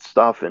promised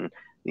stuff, and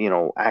you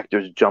know,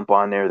 actors jump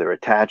on there. They're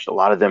attached. A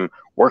lot of them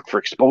work for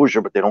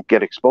exposure, but they don't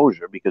get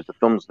exposure because the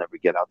films never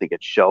get out. They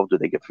get shelved or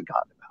they get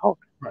forgotten about.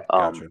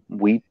 Gotcha.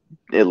 We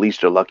at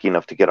least are lucky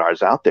enough to get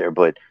ours out there,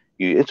 but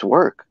it's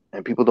work,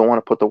 and people don't want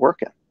to put the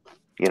work in.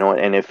 You know,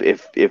 and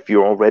if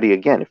you're already,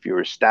 again, if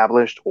you're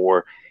established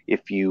or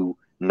if you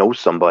know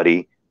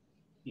somebody,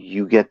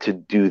 you get to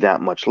do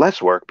that much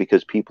less work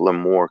because people are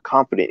more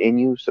confident in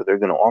you, so they're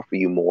going to offer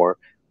you more,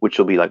 which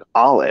will be like,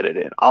 I'll edit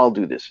it, I'll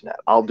do this and that,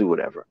 I'll do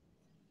whatever,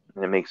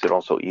 and it makes it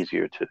also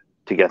easier to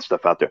get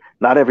stuff out there.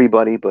 Not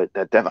everybody, but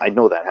I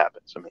know that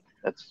happens. I mean,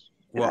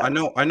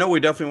 I know we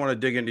definitely want to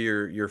dig into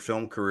your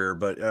film career,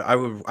 but I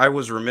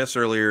was remiss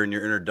earlier in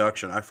your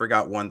introduction. I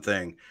forgot one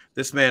thing.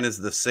 This man is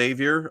the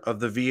savior of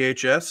the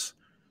VHS.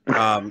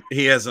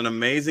 He has an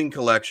amazing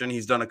collection.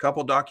 He's done a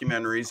couple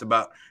documentaries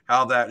about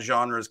how that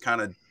genre is kind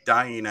of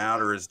dying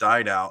out or has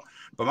died out.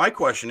 But my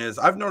question is,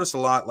 I've noticed a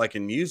lot, like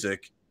in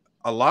music,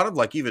 a lot of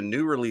like even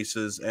new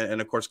releases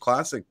and of course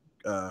classic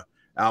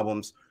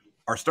albums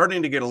are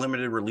starting to get a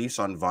limited release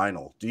on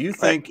vinyl. Do you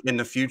think in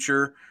the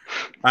future,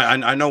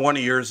 I know one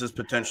of yours is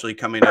potentially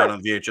coming out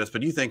on VHS,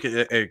 but do you think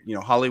you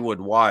know, Hollywood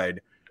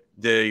wide,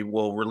 they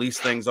will release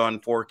things on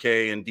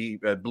 4K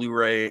and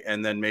Blu-ray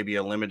and then maybe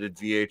a limited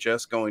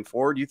VHS going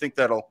forward? Do you think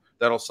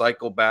that'll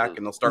cycle back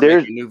and they'll start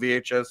making new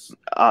VHS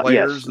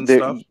players and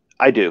stuff?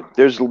 I do.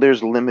 There's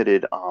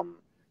limited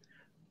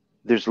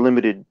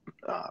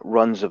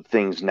runs of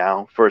things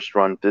now. First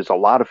run, there's a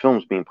lot of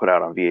films being put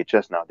out on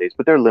VHS nowadays,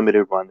 but they're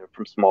limited run. They're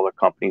from smaller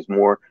companies,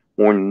 more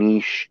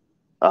niche,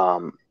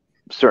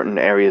 certain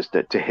areas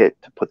to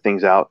put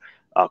things out.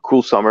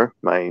 Cruel Summer,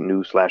 my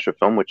new slasher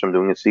film, which I'm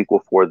doing a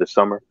sequel for this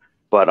summer.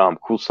 But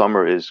Cruel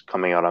Summer is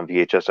coming out on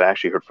VHS. I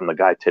actually heard from the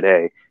guy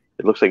today.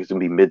 It looks like it's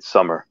going to be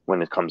midsummer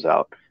when it comes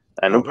out.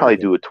 And they'll probably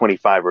do a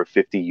 25 or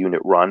 50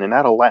 unit run, and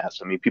that'll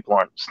last. I mean, people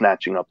aren't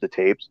snatching up the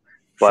tapes.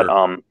 But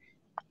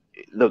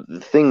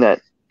the thing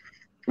that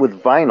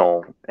with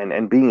vinyl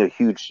and being a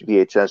huge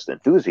VHS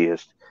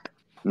enthusiast,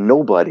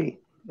 nobody,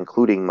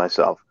 including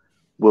myself,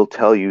 will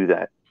tell you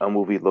that a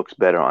movie looks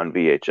better on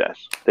VHS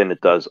than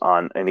it does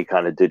on any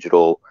kind of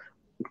digital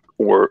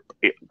or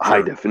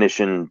high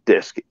definition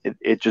disc.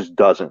 It just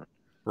doesn't.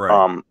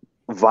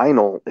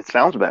 Vinyl, it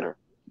sounds better.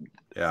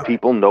 Yeah.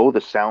 People know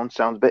the sound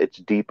sounds better. It's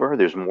deeper.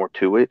 There's more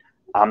to it.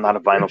 I'm not a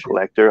vinyl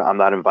collector. I'm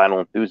not a vinyl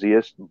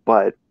enthusiast,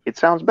 but it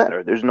sounds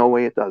better. There's no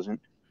way it doesn't.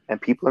 And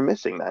people are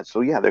missing that.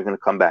 So yeah, they're going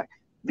to come back.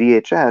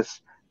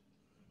 VHS,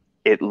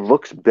 it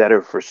looks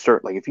better for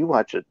certain. Like if you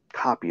watch a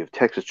copy of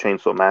Texas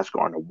Chainsaw Massacre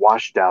on a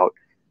washed out,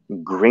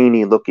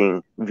 grainy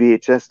looking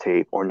VHS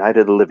tape or Night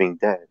of the Living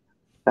Dead,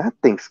 that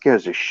thing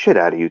scares the shit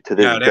out of you to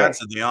this day. It adds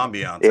to the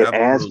ambiance. It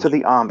adds to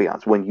the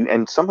ambiance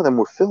and some of them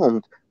were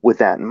filmed with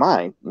that in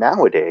mind.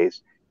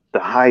 Nowadays, the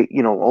high,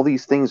 you know, all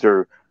these things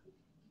are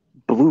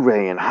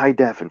Blu-ray and high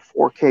def and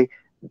 4K.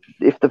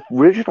 If the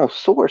original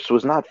source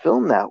was not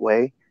filmed that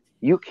way,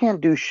 you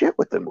can't do shit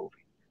with the movie.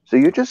 So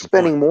you're just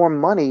spending more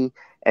money,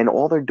 and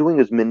all they're doing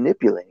is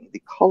manipulating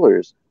the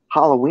colors.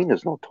 Halloween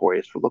is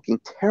notorious for looking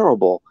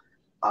terrible,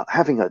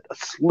 having a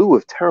slew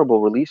of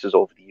terrible releases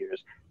over the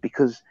years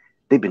because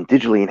they've been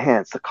digitally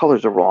enhanced. The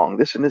colors are wrong.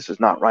 This and this is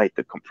not right.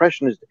 The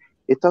compression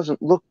it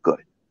doesn't look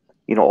good.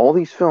 You know, all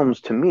these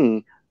films, to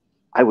me,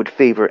 I would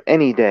favor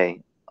any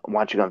day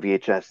watching on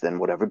VHS than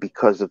whatever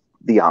because of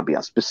the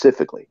ambiance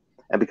specifically,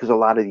 and because a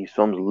lot of these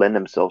films lend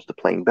themselves to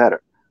playing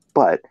better.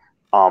 but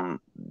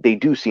they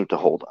do seem to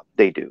hold up.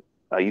 They do.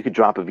 You could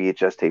drop a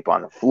VHS tape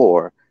on the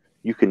floor.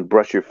 You can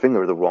brush your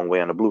finger the wrong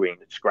way on a Blu-ray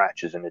and it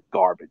scratches and it's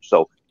garbage.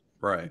 So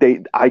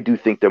I do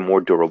think they're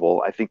more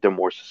durable. I think they're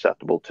more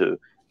susceptible to,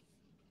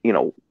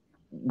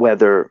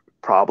 weather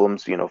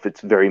problems. If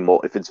it's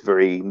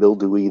very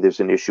mildewy, there's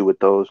an issue with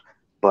those.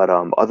 But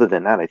other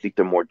than that, I think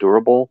they're more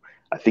durable.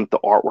 I think the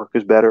artwork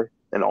is better,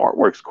 and the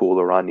artwork's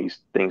cooler on these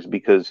things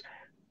because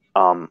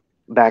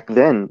back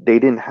then they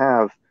didn't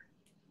have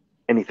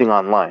anything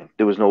online.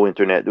 There was no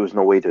internet. There was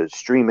no way to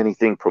stream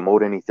anything,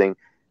 promote anything.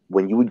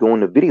 When you would go in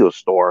the video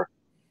store,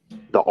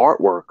 the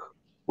artwork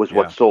was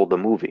what sold the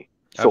movie.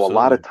 So Absolutely. A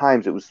lot of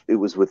times it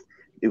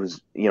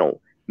was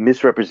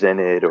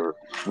misrepresented or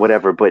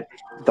whatever, but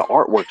the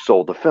artwork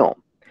sold the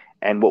film.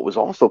 And what was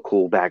also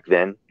cool back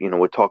then,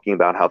 we're talking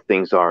about how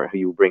things are, how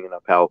you were bringing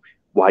up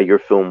why your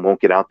film won't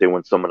get out there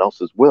when someone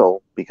else's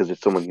will, because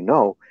it's someone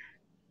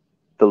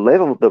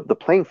the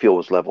playing field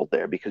was leveled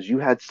there, because you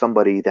had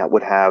somebody that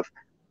would have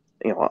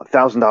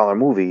 $1,000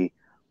 movie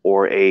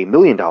or a $1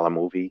 million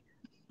movie,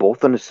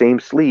 both on the same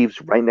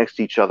sleeves right next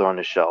to each other on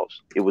the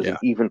shelves. It was an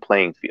even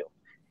playing field.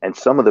 And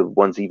some of the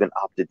ones even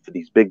opted for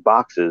these big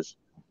boxes,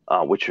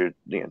 which are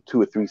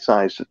 2 or 3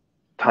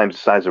 times the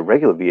size of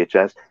regular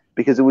VHS,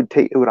 because it would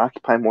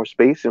occupy more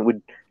space and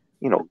would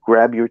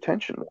grab your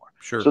attention more.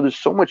 Sure. So there's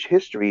so much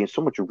history and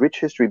so much rich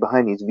history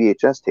behind these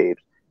VHS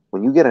tapes.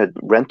 When you get a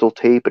rental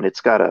tape and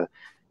it's got a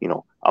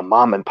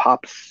mom and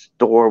pop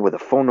store with a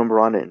phone number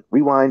on it and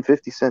rewind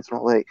 50 cents and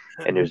all that,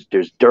 and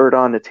there's dirt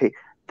on the tape,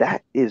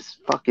 that is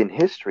fucking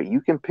history. You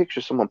can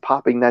picture someone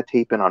popping that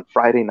tape in on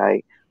Friday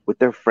night with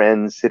their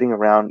friends, sitting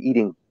around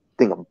eating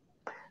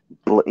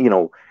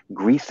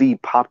greasy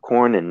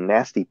popcorn and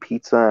nasty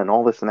pizza and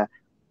all this and that.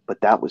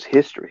 But that was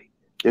history.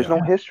 There's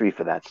no history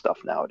for that stuff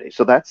nowadays.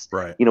 So that's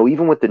right.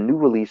 Even with the new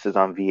releases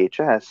on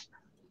VHS,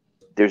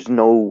 there's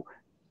no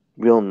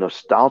real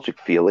nostalgic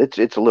feel. It's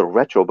a little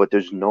retro, but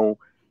there's no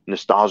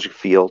nostalgic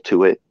feel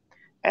to it.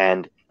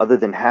 And other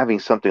than having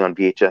something on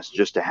VHS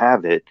just to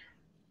have it,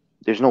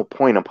 there's no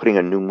point in putting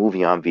a new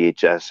movie on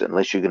VHS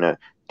unless you're going to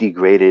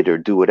degrade it or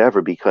do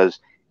whatever, because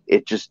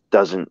it just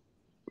doesn't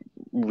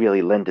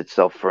really lend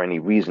itself for any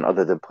reason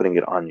other than putting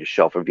it on your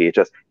shelf for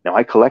VHS. Now,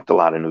 I collect a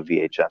lot of new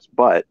VHS,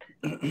 but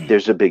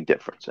there's a big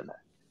difference in that.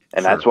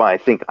 And that's why I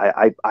think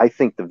I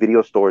think the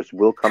video stores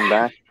will come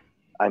back.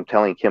 I'm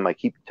telling Kim, I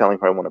keep telling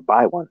her I want to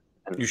buy one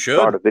and you should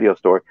start a video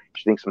store.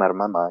 She thinks I'm out of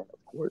my mind,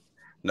 of course.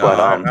 No, but,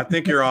 I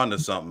think you're on to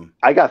something.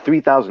 I got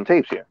 3,000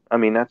 tapes here. I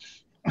mean,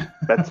 that's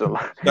a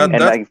lot.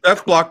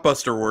 That's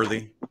blockbuster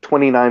worthy.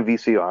 29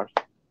 VCRs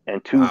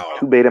and two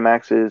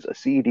Betamaxes, a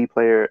CED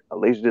player, a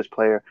Laserdisc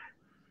player,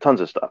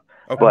 tons of stuff.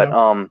 Okay.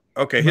 But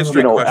okay,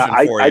 history question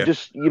for you. I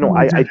just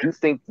I do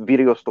think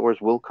video stores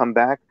will come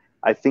back.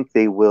 I think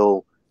they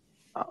will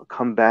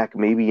come back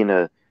maybe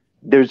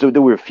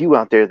there were a few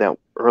out there that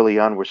early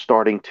on were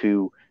starting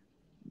to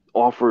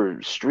offer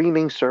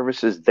streaming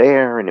services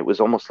there, and it was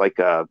almost like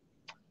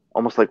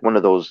one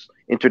of those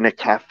internet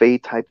cafe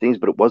type things,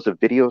 but it was a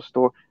video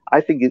store.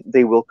 I think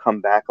they will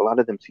come back. A lot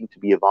of them seem to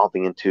be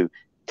evolving into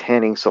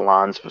tanning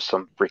salons for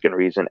some freaking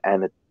reason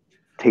and a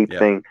tape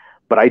thing.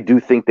 But I do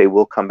think they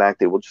will come back.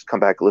 They will just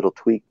come back a little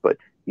tweaked. But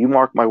you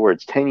mark my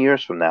words, 10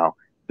 years from now,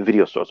 the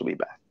video stores will be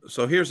back.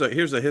 So here's a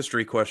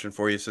history question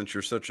for you, since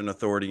you're such an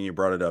authority and you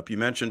brought it up. You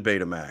mentioned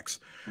Betamax.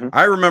 Mm-hmm.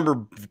 I remember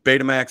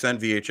Betamax and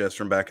VHS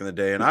from back in the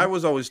day, and I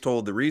was always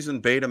told the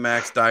reason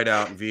Betamax died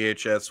out and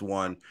VHS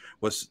won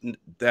was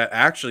that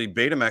actually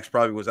Betamax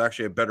probably was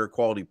actually a better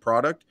quality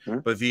product,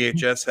 but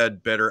VHS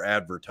had better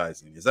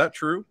advertising. Is that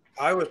true?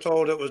 I was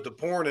told it was the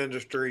porn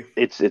industry.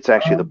 It's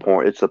actually the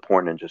porn. It's the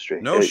porn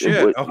industry. No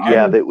shit. Okay.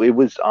 Yeah, it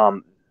was.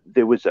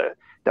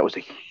 That was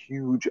a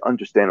huge,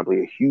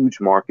 understandably a huge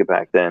market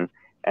back then,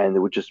 and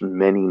there were just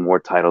many more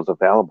titles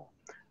available.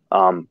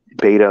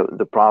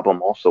 The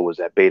problem also was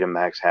that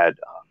Betamax had,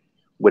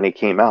 when they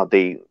came out,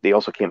 they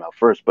also came out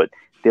first, but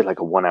they had like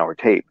a 1-hour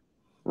tape.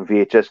 When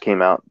VHS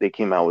came out, they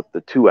came out with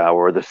the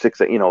 2-hour or the 6.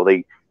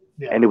 And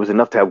it was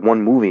enough to have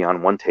one movie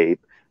on one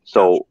tape.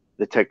 So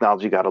the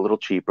technology got a little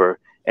cheaper.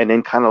 And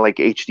then kind of like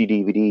HD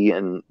DVD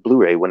and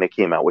Blu-ray when they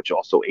came out, which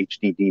also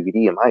HD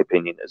DVD, in my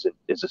opinion,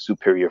 is a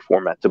superior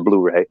format to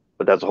Blu-ray,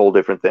 but that's a whole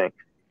different thing.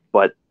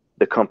 But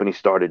the company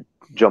started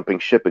jumping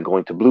ship and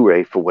going to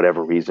Blu-ray for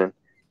whatever reason,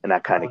 and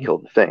that kind of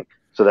killed the thing.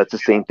 So that's the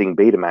same thing,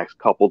 Betamax,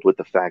 coupled with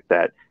the fact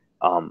that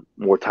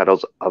more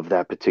titles of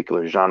that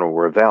particular genre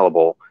were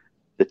available.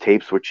 The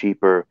tapes were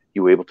cheaper.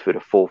 You were able to fit a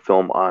full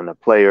film on a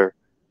player.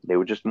 They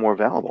were just more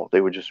available.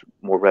 They were just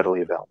more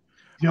readily available.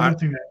 The other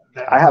thing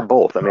that I have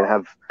both. I mean,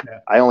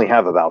 I only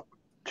have about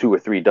 2 or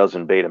 3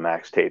 dozen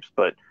Betamax tapes,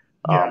 but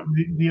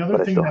the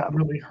other thing that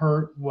really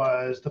hurt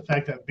was the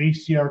fact that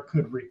VCR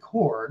could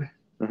record,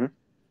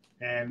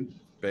 and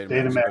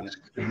Betamax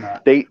could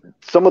not.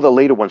 Some of the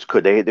later ones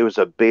could. There was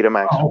a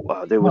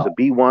Betamax. There was a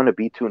B1, a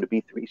B2, and a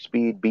B3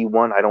 speed.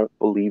 B1, I don't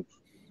believe,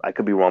 I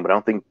could be wrong, but I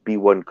don't think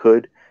B1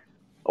 could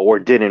or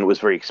didn't. It was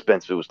very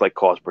expensive. It was like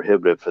cost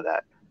prohibitive for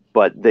that.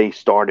 but they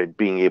started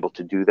being able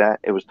to do that.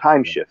 It was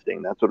time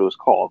shifting. That's what it was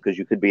called, because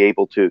you could be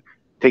able to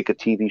take a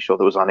TV show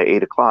that was on at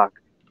 8 o'clock,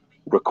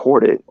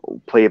 record it,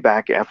 play it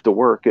back after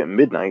work at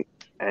midnight,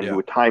 and you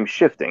were time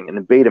shifting. And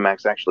the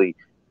Betamax actually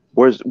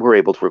were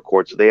able to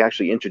record. So they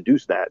actually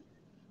introduced that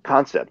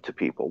concept to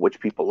people, which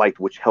people liked,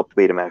 which helped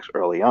Betamax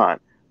early on.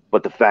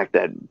 But the fact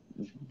that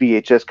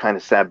VHS kind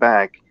of sat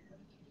back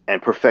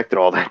and perfected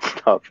all that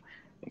stuff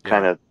and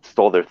kind of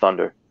stole their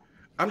thunder.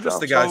 I'm just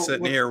the guy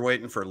sitting here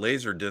waiting for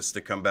Laserdisc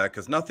to come back,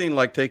 because nothing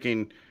like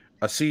taking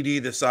a CD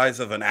the size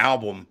of an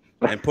album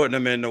and putting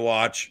them in to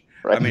watch.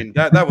 Right. I mean,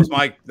 that was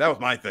my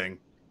thing.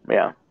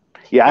 Yeah.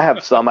 Yeah, I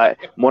have some.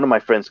 One of my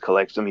friends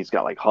collects them. He's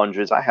got like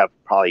hundreds. I have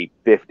probably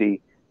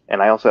 50.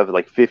 And I also have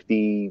like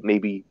 50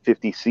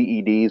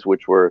 CEDs,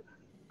 which were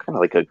kind of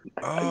like a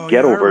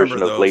ghetto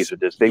version of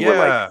Laserdisc. They were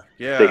like,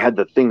 they had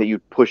the thing that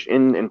you'd push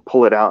in and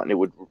pull it out, and it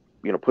would,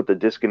 put the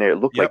disc in there. It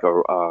looked like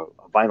a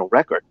vinyl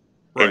record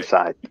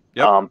inside.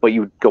 But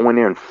you'd go in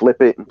there and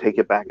flip it and take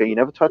it back. You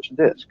never touch the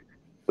disc,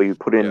 but you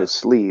put it in the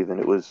sleeve, and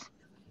it was.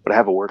 But I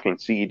have a working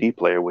CED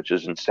player, which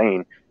is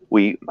insane.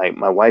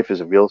 My wife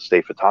is a real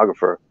estate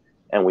photographer,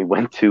 and we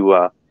went to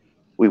I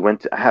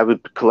have been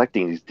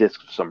collecting these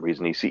discs for some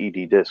reason, these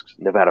CED discs.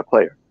 Never had a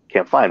player,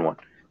 can't find one,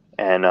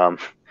 and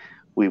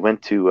we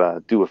went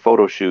to do a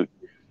photo shoot.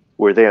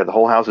 We're there, the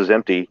whole house is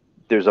empty.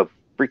 There's a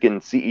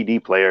freaking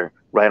CED player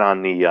right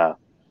on the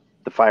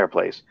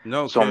fireplace.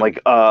 So kidding. I'm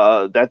like,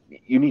 that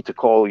you need to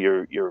call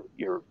your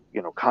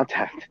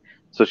contact.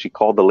 So she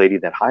called the lady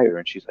that hired her,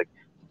 and she's like,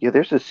 yeah,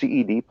 there's a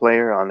CED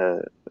player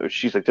on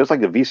she's like, there's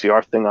like a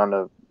VCR thing on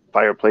the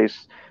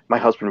fireplace. My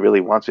husband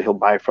really wants it. He'll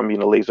buy it from me.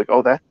 And the lady's like,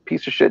 oh, that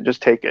piece of shit,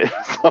 just take it.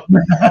 So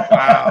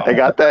wow. I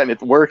got that, and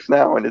it works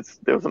now, and it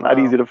was not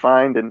easy to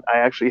find. And I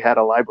actually had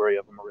a library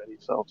of them already,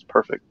 so it's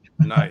perfect.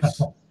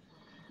 Nice.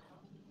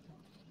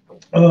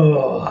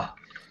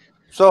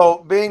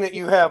 So being that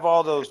you have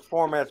all those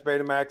formats,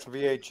 Betamax and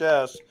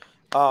VHS,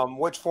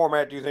 which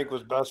format do you think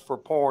was best for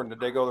porn? Did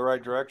they go the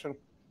right direction?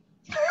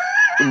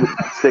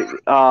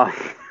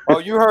 Oh,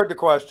 you heard the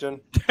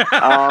question.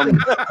 I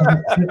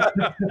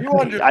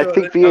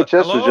think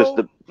VHS was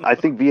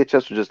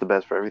just the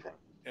best for everything.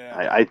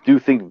 Yeah. I do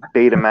think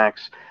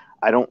Betamax.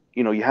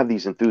 You have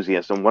these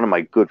enthusiasts, and one of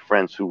my good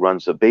friends who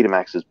runs a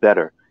Betamax is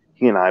better.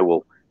 He and I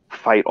will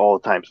fight all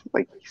the time. He's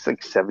like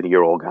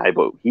 70-year-old guy,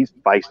 but he's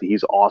feisty.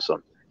 He's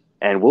awesome,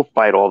 and we'll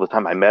fight all the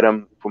time. I met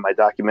him for my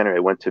documentary.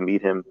 I went to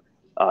meet him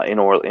in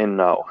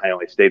Ohio.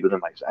 I stayed with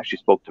him. I actually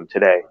spoke to him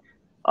today.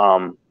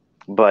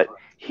 But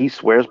he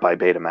swears by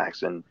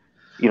Betamax, and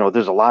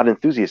there's a lot of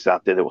enthusiasts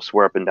out there that will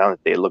swear up and down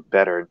that they look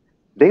better.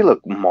 They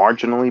look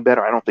marginally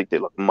better. I don't think they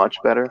look much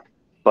better,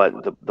 but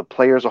the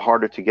players are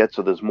harder to get,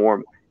 so there's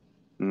more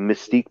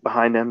mystique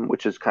behind them,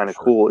 which is kind of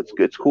cool.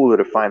 It's cooler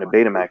to find a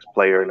Betamax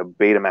player and a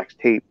Betamax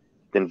tape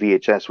than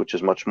VHS, which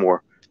is much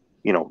more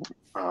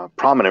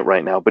prominent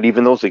right now. But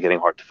even those are getting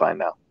hard to find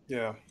now.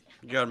 Yeah,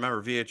 you got to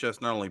remember,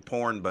 VHS not only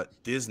porn,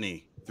 but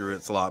Disney threw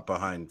its lot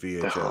behind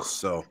VHS.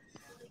 So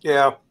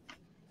yeah.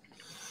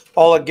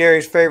 All of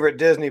Gary's favorite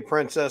Disney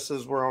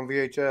princesses were on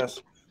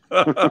VHS.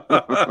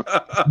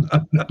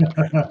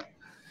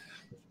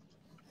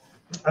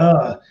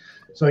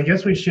 So I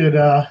guess we should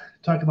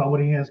talk about what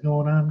he has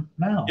going on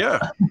now. Yeah,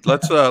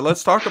 let's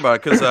talk about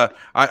it, because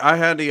I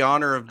had the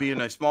honor of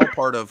being a small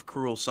part of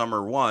Cruel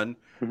Summer 1.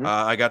 Mm-hmm.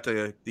 I got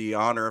the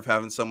honor of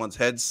having someone's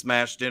head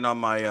smashed in on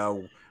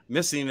my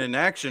Missing in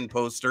Action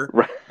poster,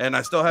 and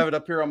I still have it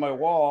up here on my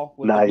wall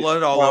with the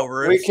blood all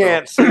over it. We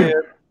can't see it.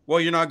 Well,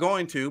 you're not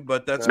going to,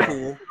 but that's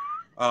cool.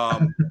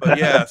 But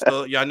yeah,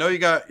 so yeah, I know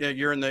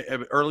you're in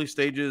the early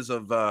stages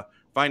of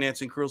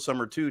financing Cruel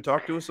Summer 2.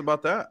 Talk to us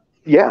about that.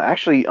 Yeah,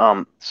 actually,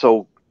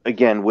 so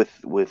again, with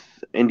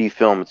indie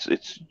film,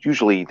 it's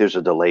usually there's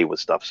a delay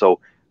with stuff. So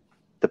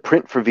the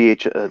print for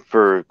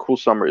for Cruel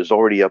Summer is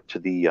already up to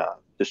the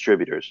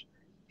distributors.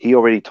 He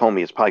already told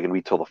me it's probably going to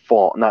be till the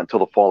fall, not until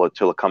the fall,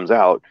 until it comes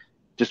out,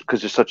 just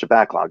because there's such a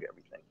backlog.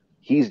 Everything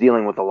he's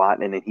dealing with a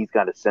lot, and then he's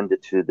got to send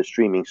it to the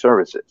streaming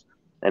services,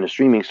 and the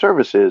streaming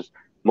services.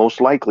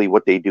 Most likely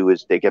what they do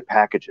is they get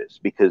packages,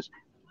 because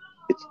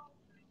it's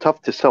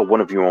tough to sell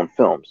one of your own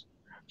films.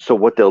 So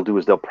what they'll do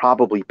is they'll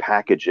probably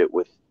package it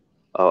with,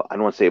 I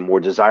don't want to say a more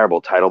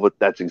desirable title, but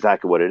that's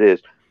exactly what it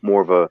is,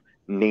 more of a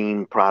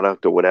name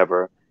product or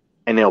whatever.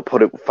 And they'll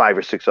put it with 5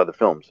 or 6 other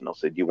films. And they'll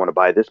say, do you want to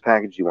buy this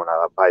package? Do you want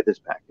to buy this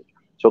package?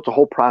 So it's a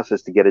whole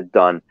process to get it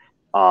done.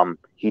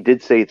 He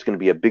did say it's going to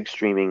be a big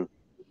streaming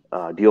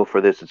deal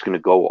for this. It's going to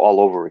go all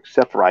over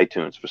except for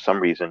iTunes. For some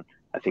reason,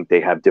 I think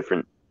they have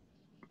different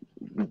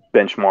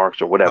benchmarks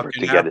or whatever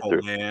fucking to get Apple,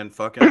 it through. Man,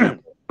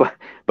 fucking but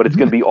it's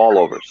going to be all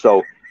over.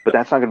 So, but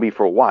that's not going to be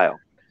for a while.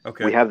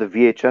 Okay. We have the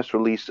VHS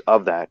release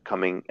of that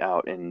coming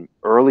out in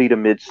early to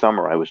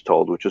midsummer, I was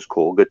told, which is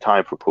cool. Good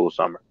time for Cruel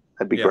Summer.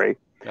 That'd be great.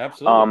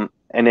 Absolutely.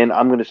 And then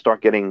I'm going to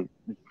start getting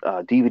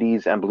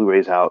DVDs and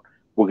Blu-rays out.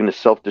 We're going to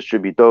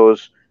self-distribute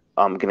those.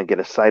 I'm going to get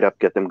a site up,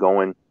 get them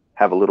going,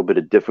 have a little bit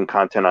of different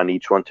content on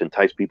each one to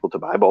entice people to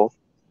buy both.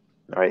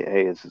 All right.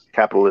 Hey, it's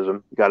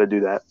capitalism. You got to do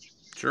that.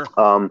 Sure.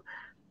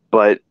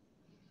 But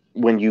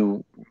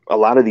a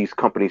lot of these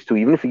companies too,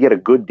 even if you get a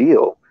good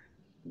deal,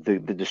 the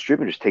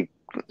distributors take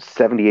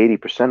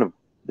 70-80% of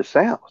the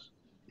sales.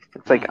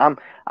 It's like,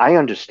 I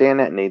understand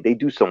that, and they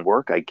do some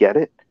work. I get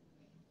it,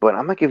 but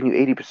I'm not giving you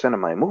 80% of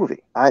my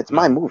movie. It's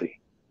my movie.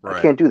 Right.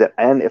 I can't do that.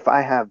 And if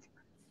I have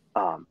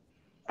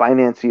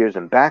financiers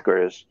and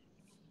backers,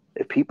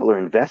 if people are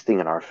investing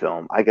in our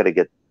film, I got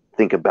to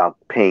think about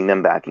paying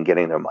them back and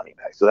getting their money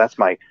back. So that's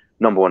my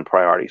number one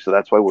priority. So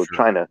that's why we're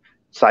trying to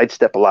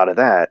sidestep a lot of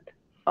that,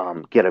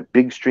 get a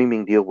big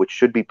streaming deal, which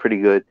should be pretty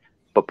good,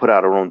 but put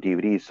out our own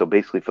DVDs. So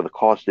basically, for the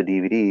cost of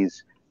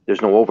DVDs,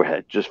 there's no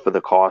overhead, just for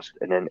the cost,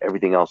 and then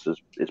everything else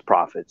is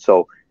profit.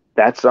 So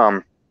that's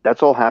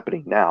all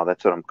happening now.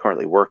 That's what I'm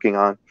currently working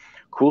on.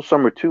 Cool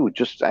Summer 2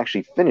 just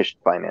actually finished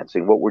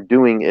financing. What we're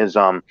doing is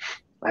I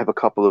have a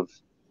couple of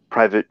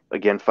private,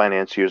 again,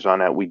 financiers on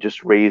that. We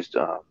just raised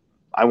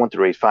I want to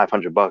raise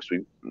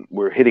 $500.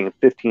 We're hitting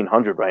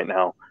 1,500 right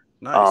now.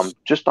 Nice.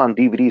 Just on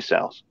DVD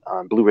sales,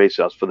 on Blu-ray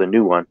sales for the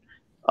new one.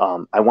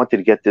 I wanted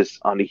to get this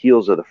on the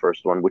heels of the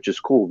first one, which is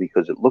cool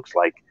because it looks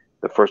like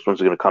the first one's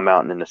going to come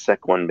out and then the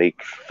second one may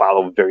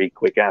follow very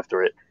quick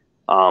after it.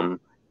 I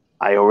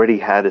already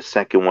had a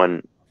second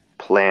one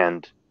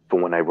planned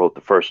for when I wrote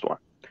the first one.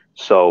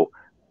 So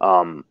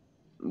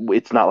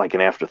it's not like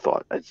an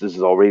afterthought. This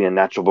is already a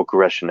natural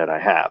progression that I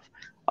have.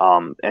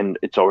 And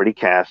it's already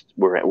cast.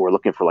 We're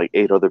looking for like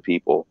 8 other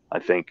people, I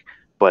think.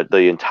 But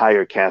the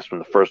entire cast from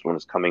the first one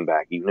is coming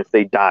back. Even if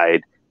they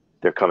died,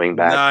 they're coming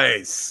back.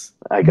 Nice.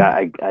 I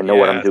know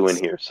what I'm doing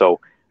here. So,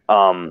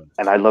 and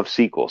I love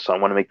sequels. So I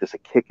want to make this a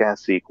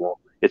kick-ass sequel.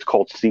 It's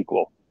called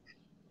Sequel.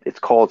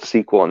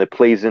 And it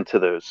plays into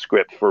the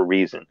script for a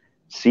reason.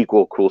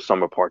 Sequel, Cool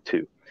Summer Part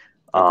 2.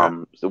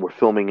 So we're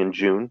filming in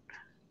June.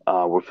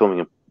 We're filming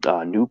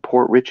in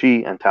Newport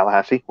Richey and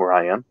Tallahassee, where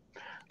I am.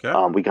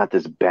 Okay. We got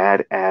this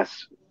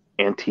badass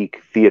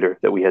antique theater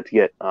that we had to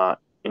get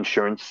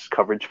insurance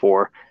coverage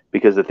for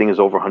because the thing is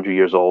over 100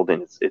 years old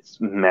and it's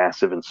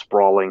massive and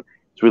sprawling.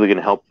 It's really going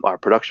to help our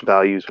production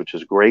values, which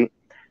is great.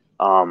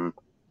 But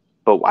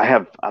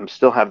I'm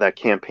still have that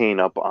campaign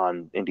up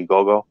on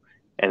Indiegogo,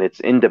 and it's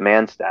in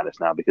demand status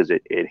now because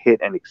it hit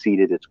and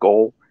exceeded its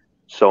goal.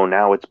 So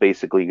now it's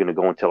basically going to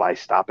go until I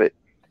stop it.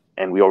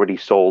 And we already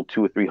sold $200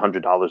 or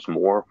 $300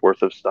 more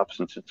worth of stuff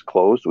since it's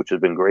closed, which has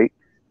been great.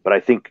 But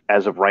I think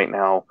as of right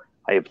now,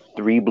 I have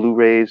 3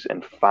 Blu-rays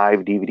and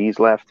 5 DVDs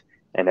left.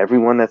 And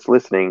everyone that's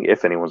listening,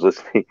 if anyone's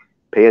listening,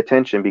 pay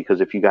attention,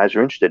 because if you guys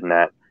are interested in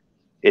that,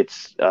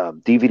 it's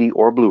DVD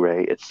or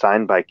Blu-ray. It's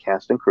signed by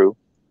cast and crew.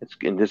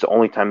 And this is the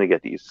only time to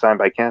get these. Signed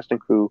by cast and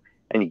crew,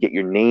 and you get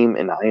your name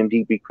and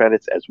IMDb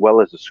credits as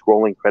well as the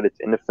scrolling credits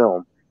in the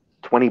film.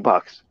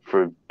 $20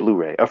 for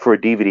Blu-ray, or for a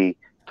DVD,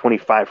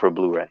 $25 for a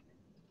Blu-ray.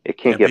 It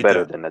can't get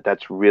better than that.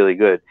 That's really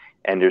good.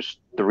 And there's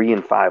 3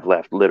 and 5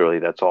 left. Literally,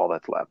 that's all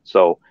that's left.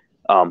 So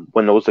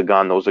when those are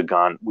gone, those are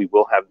gone. We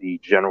will have the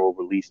general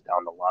release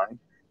down the line.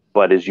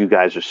 But as you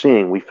guys are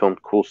seeing, we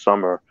filmed Cool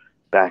Summer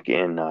back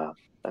in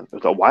it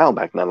was a while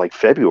back now, like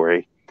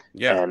February.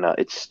 Yeah. And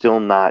it's still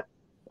not,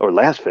 or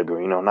last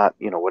February, not,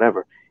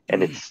 whatever.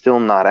 And it's still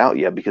not out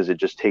yet because it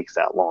just takes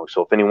that long.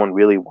 So if anyone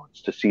really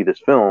wants to see this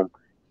film,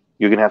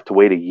 you're going to have to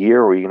wait a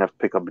year, or you're going to have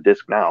to pick up a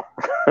disc now.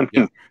 I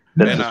mean,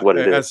 that's just what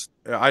it is.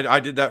 I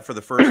did that for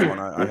the first one.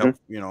 I helped,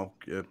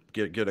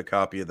 get a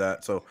copy of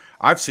that. So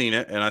I've seen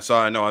it, and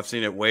I know I've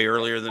seen it way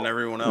earlier than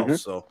everyone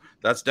else. So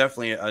that's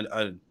definitely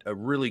a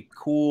really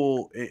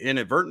cool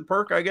inadvertent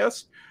perk, I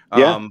guess.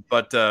 Yeah.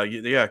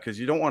 Because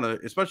you don't want to,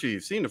 especially if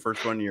you've seen the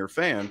first one and you're a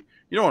fan,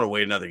 you don't want to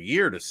wait another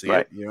year to see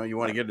it. You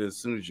want to get it as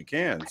soon as you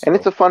can. So. And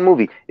it's a fun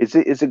movie. Is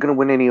it going to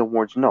win any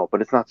awards? No,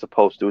 but it's not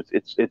supposed to.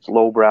 It's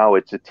lowbrow.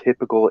 It's a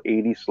typical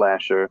 80s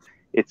slasher.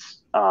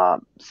 It's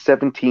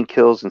 17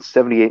 kills in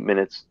 78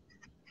 minutes.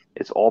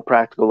 It's all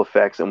practical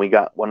effects, and we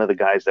got one of the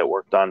guys that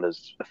worked on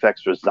this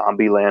effects for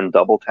Zombieland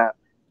Double Tap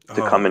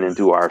to come in and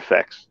do our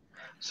effects.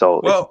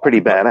 So it's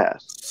pretty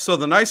badass. So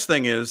the nice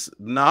thing is,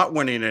 not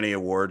winning any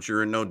awards,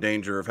 you're in no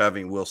danger of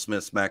having Will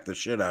Smith smack the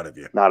shit out of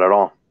you. Not at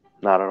all.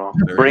 Not at all.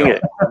 Bring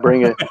it.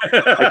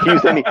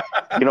 Accuse any.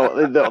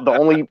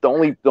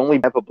 The only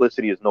bad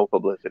publicity is no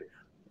publicity.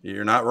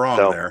 You're not wrong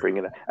there. Bring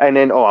it. And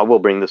then, I will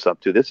bring this up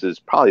too. This is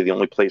probably the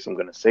only place I'm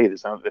going to say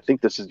this. I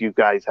think this is, you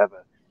guys have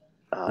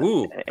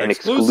an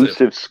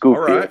exclusive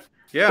scoop here.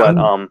 Yeah.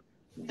 But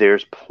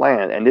there's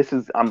plan, and this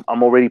is I'm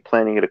already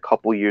planning it a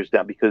couple years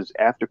down, because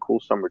after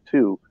Cool Summer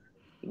 2,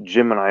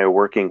 Jim and I are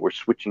working. We're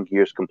switching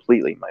gears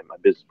completely. My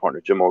business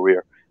partner Jim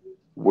O'Rear.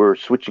 We're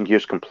switching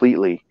gears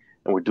completely,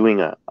 and we're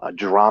doing a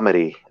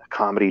dramedy, a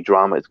comedy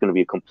drama. It's going to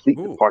be a complete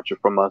departure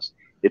from us.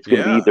 It's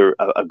going to be either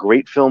a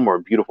great film or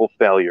a beautiful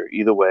failure.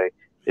 Either way,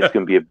 it's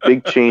going to be a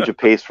big change of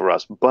pace for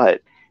us.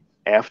 But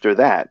after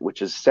that,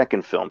 which is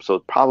second film, so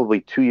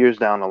probably 2 years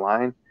down the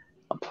line,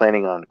 I'm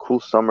planning on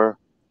Cool Summer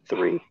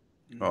 3.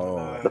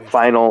 The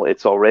final,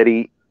 it's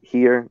already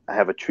here. I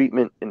have a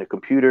treatment in the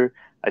computer.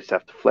 I just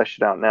have to flesh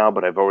it out now,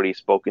 but I've already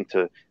spoken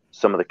to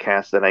some of the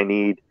cast that I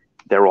need.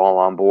 They're all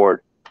on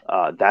board.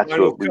 That's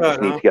what we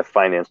just need to get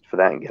financed for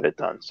that and get it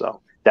done.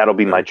 So that'll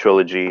be my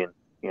trilogy, and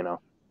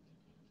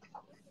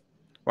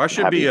Well, I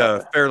should happy be about a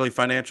that. fairly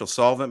financial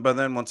solvent by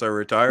then once I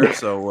retire.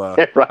 So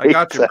Right, I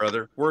got you,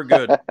 brother. We're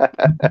good.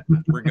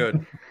 We're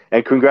good.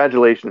 And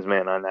congratulations,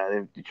 man, on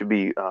that. You should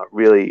be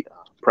really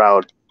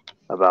proud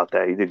about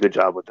that. You did a good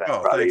job with that.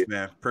 Oh, Proud of thanks, you.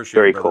 man. Appreciate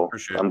Very it, brother. cool.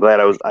 Appreciate I'm it. glad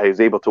I was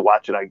able to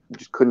watch it. I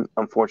just couldn't,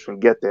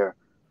 unfortunately, get there,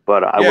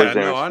 but I was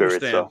there in I spirit.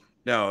 understand. So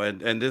No,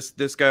 and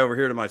this guy over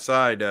here to my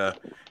side,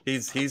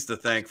 he's to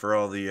thank for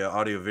all the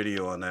audio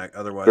video on that.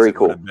 Otherwise, very it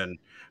cool. would have been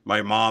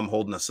my mom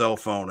holding a cell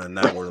phone, and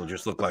that would have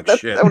just looked like that,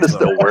 shit. that would have so.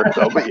 still worked,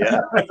 though. But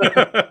yeah,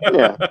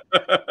 yeah.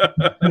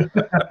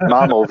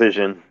 Momo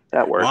Vision,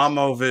 that works.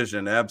 Momo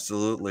Vision,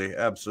 absolutely,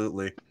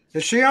 absolutely.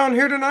 Is she on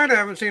here tonight? I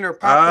haven't seen her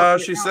pop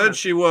up. She said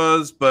she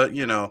was, but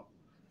you know,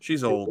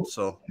 she's old,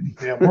 so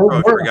Yeah,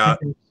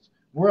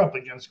 we're up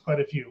against quite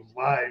a few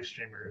live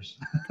streamers.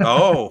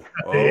 Oh,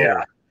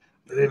 Yeah,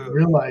 I didn't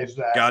realize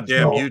that.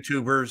 Goddamn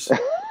YouTubers.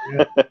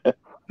 Yeah.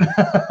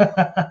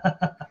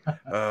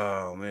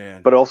 Oh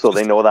man. But also,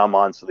 they know that I'm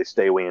on, so they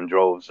stay away in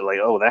droves. They're like,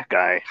 "Oh, that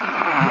guy."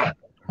 I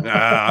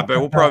bet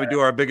we'll probably do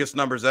our biggest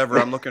numbers ever.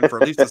 I'm looking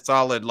for at least a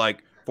solid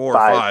like 4 or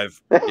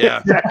 5.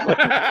 Yeah.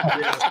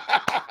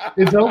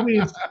 It's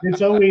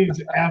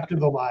always after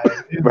the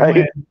live. Right.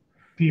 When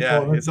people,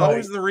 Yeah, it's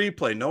always the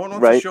replay. No one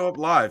wants to show up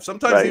live.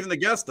 Sometimes even the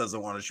guest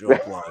doesn't want to show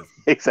up live.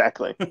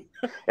 Exactly.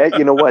 And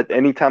you know what?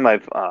 Anytime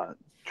I've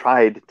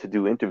tried to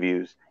do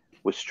interviews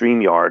with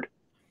StreamYard,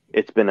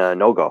 it's been a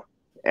no-go.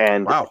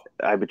 And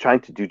I've been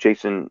trying to do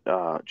Jason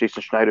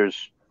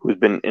Schneider's, who's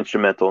been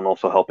instrumental and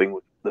also helping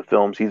with the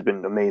films. He's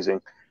been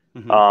amazing.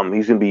 Mm-hmm.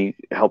 He's going to be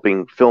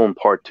helping film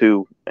part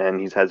 2,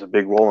 and he has a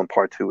big role in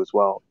part 2 as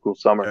well. Cool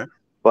summer. Okay.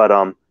 But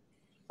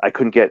I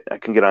couldn't get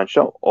on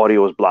show.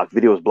 Audio was blocked,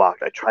 video was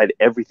blocked. I tried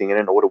everything. I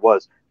didn't know what it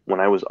was. When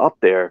I was up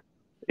there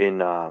in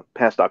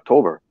past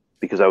October,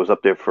 because I was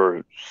up there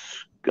for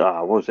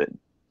what was it?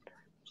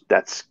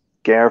 That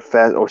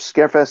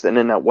Scarefest, and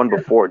then that one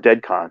before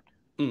DeadCon,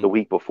 the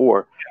week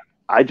before.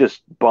 I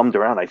just bummed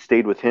around. I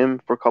stayed with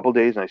him for a couple of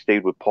days, and I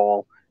stayed with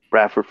Paul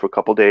Bradford for a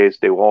couple of days.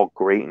 They were all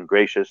great and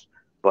gracious.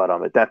 But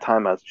at that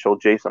time, I showed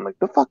Jason, I'm like,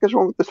 the fuck is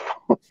wrong with this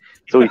phone?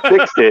 So he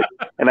fixed it,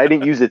 and I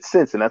didn't use it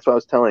since. And that's what I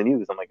was telling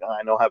you. I'm like,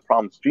 I know I have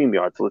problems with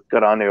StreamYard, so let's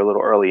get on there a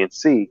little early and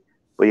see.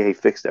 But yeah, he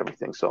fixed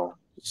everything. So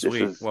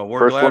sweet. This is well, we're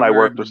first glad one I we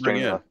were worked able with to bring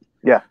in.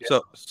 Yeah.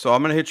 So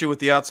I'm going to hit you with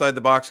the outside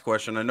the box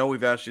question. I know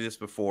we've asked you this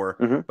before,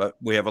 but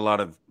we have a lot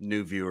of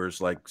new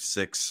viewers, like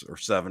 6 or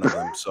 7 of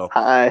them. So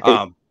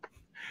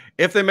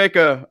if they make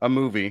a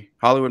movie,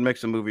 Hollywood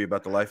makes a movie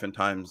about the life and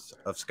times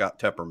of Scott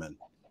Tepperman.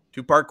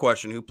 2-part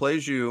question: who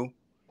plays you,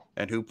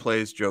 and who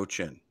plays Joe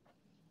Chin?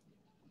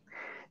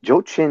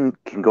 Joe Chin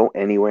can go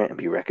anywhere and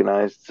be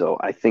recognized. So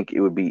I think it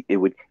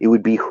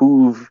would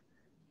behoove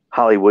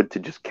Hollywood to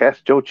just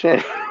cast Joe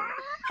Chin.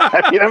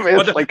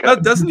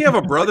 Doesn't he have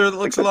a brother that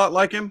looks a lot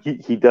like him?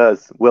 He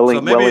does. So maybe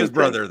Wellington. his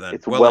brother then.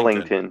 It's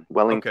Wellington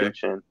okay.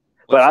 Chin.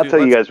 But I'll tell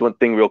you guys one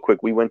thing real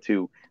quick. We went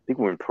to, I think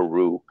we were in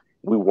Peru.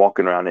 We were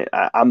walking around it.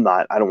 I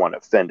don't want to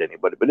offend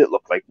anybody, but it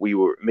looked like we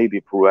were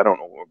maybe Peru. I don't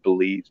know, or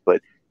Belize, but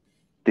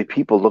the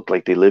people looked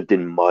like they lived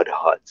in mud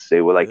huts.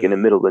 They were like in the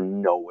middle of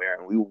nowhere,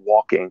 and we were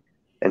walking,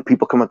 and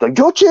people come up like,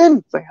 Joe Chin!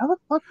 It's like, how the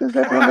fuck does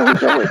everyone know who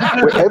Joe is?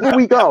 Wherever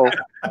we go,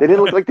 they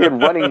didn't look like they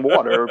had running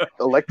water,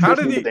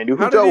 electricity, but they knew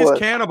who Joe was. How do these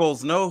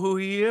cannibals know who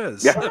he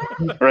is? Yeah,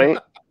 right?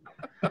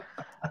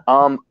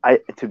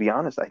 To be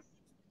honest,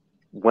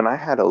 when I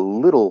had a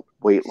little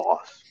weight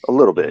loss, a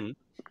little bit,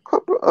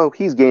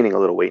 he's gaining a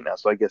little weight now,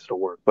 so I guess it'll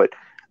work. But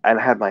I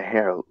had my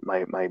hair,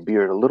 my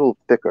beard a little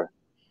thicker.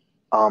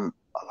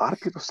 A lot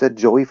of people said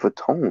Joey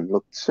Fatone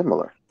looked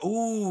similar.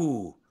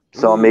 Ooh.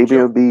 So maybe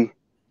it would be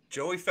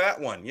Joey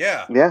Fat One.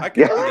 Yeah. Yeah. I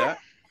could see that.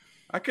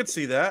 I could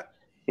see that.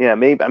 Yeah,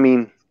 maybe. I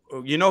mean,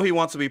 you know, he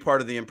wants to be part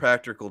of the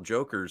Impractical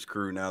Jokers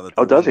crew now that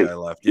does he? guy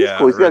left. He's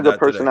cool. He's got a good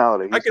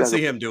personality. I can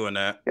see him doing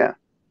that. Yeah.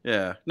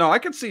 Yeah. No, I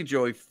could see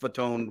Joey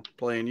Fatone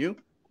playing you.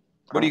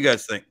 What do you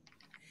guys think?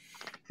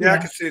 Yeah, I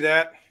can see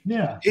that.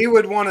 Yeah. He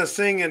would want to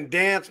sing and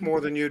dance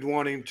more than you'd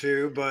want him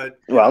to, but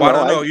well, I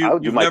don't know.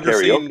 You've never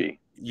seen.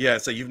 Yeah,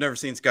 so you've never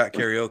seen Scott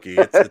karaoke.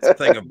 It's a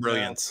thing of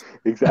brilliance.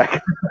 Exactly.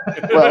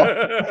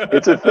 Well,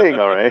 it's a thing,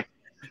 all right.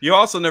 You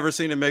also never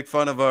seen him make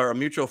fun of a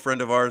mutual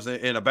friend of ours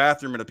in a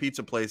bathroom at a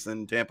pizza place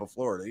in Tampa,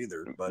 Florida,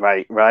 either. But,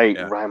 right.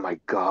 My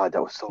God,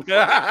 that was so funny.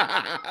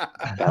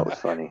 That was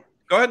funny.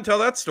 Go ahead and tell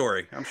that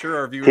story. I'm sure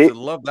our viewers would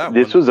love that one.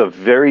 This was a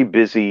very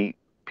busy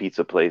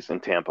pizza place in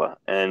Tampa,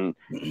 and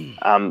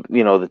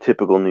the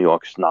typical New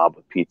York snob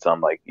with pizza.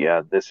 I'm like,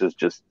 yeah, this is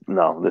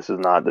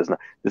not.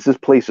 This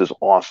place is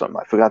awesome.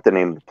 I forgot the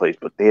name of the place,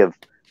 but they have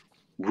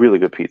really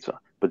good pizza,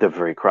 but they're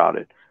very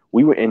crowded.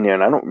 We were in there,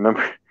 and I don't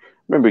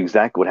remember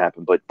exactly what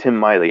happened, but Tim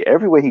Miley,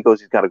 everywhere he goes,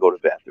 he's got to go to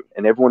the bathroom,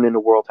 and everyone in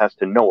the world has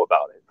to know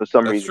about it. For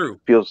some reason, he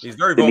feels he's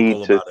very the vocal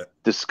need to about it.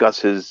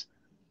 discuss his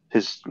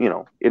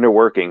inner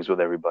workings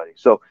with everybody.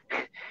 So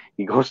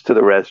he goes to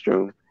the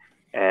restroom,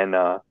 and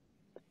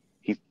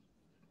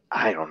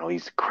I don't know.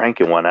 He's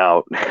cranking one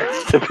out,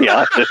 to be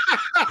honest.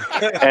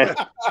 And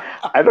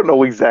I don't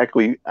know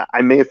exactly.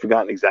 I may have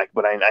forgotten exactly,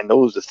 but I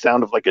know it was the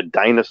sound of like a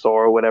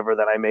dinosaur or whatever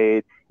that I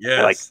made.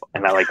 Yes.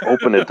 And I like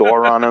open the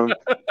door on him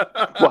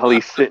while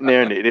he's sitting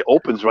there, and it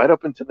opens right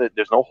up into the.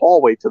 There's no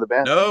hallway to the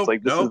bathroom. Nope, it's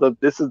like nope.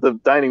 this is the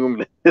dining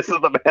room. This is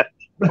the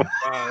bathroom.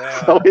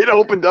 Yeah. So it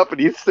opened up,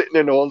 and he's sitting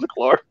there on the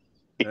floor.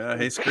 Yeah,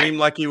 he screamed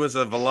like he was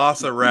a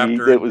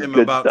velociraptor It and was Tim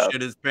good about stuff.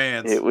 shit his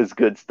pants. It was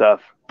good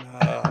stuff.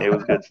 It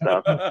was good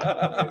stuff.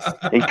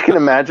 And you can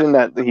imagine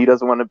that he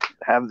doesn't want to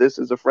have this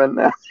as a friend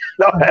now.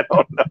 No, I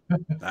don't know.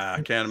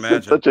 I can't imagine.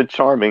 It's such a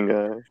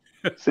charming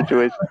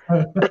situation.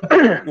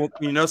 Well,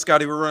 you know,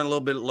 Scotty, we're running a little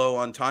bit low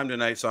on time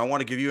tonight, so I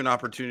want to give you an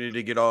opportunity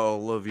to get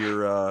all of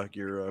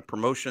your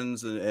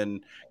promotions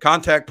and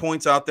contact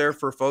points out there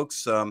for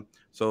folks.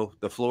 So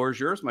the floor is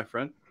yours, my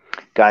friend.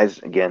 Guys,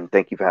 again,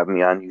 thank you for having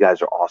me on. You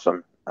guys are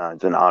awesome.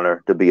 It's an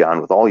honor to be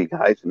on with all you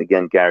guys. And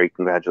again, Gary,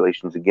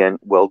 congratulations again.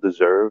 Well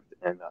deserved,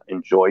 and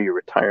enjoy your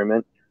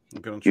retirement.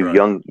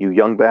 You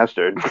young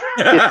bastard.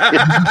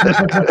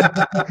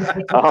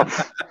 Oh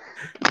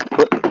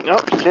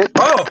shit!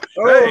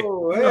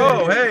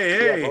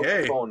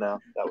 Hey! Phone now.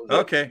 That was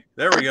okay. It.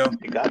 There we go.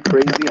 It got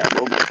crazy. I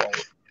broke the phone.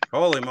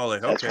 Holy moly!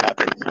 That's Okay. what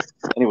happened.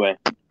 Anyway,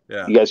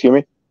 yeah. You guys hear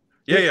me?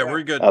 Yeah,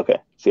 we're good. Okay.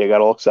 See, I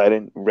got all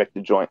excited, wrecked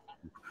the joint.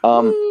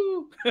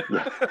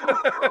 Yeah.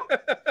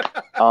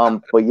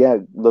 But yeah,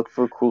 look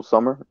for Cruel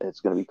Summer.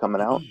 It's going to be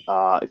coming out.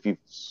 If you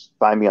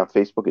find me on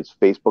Facebook, it's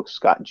Facebook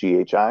Scott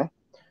GHI.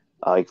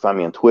 You can find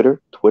me on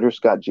Twitter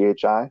Scott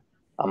GHI.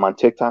 I'm on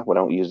TikTok, but I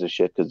don't use this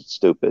shit because it's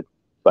stupid.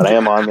 But I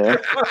am on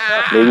there.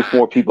 Maybe if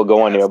more people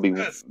go on there,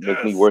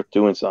 make me worth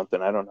doing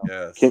something. I don't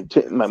know.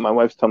 Yes. My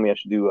wife's telling me I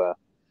should do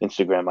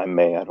Instagram. I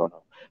may. I don't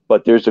know.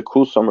 But there's a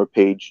Cruel Summer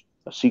page,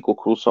 a sequel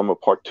Cruel Summer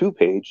Part 2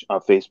 page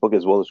on Facebook,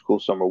 as well as Cruel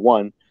Summer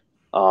 1.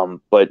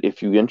 But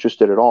if you're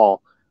interested at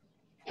all,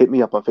 hit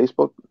me up on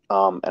Facebook.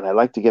 And I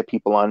like to get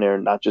people on there,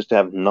 not just to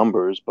have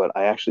numbers, but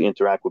I actually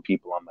interact with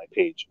people on my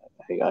page.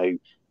 I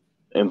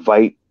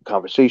invite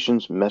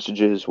conversations,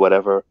 messages,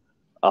 whatever.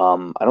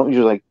 I don't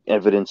usually like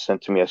evidence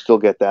sent to me. I still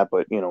get that,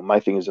 but my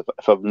thing is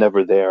if I'm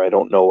never there, I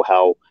don't know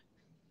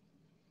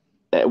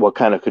what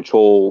kind of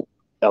control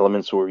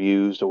elements were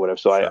used or whatever.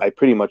 So sure. I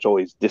pretty much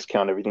always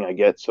discount everything I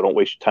get. So don't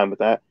waste your time with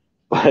that.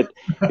 But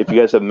if you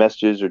guys have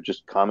messages or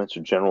just comments or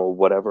general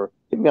whatever,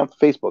 hit me on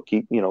Facebook.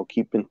 Keep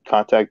in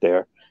contact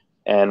there.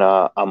 And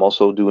I'm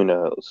also doing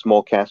a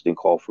small casting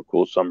call for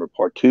Cruel Summer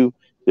Part 2.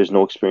 There's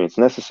no experience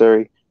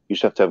necessary. You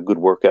just have to have good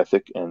work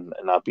ethic and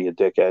not be a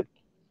dickhead.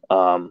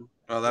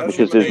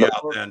 Because there's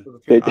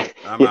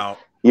I'm out.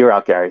 You're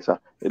out, Gary. So,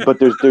 but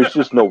there's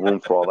just no room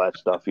for all that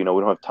stuff. We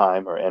don't have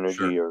time or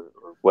energy or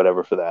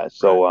whatever for that.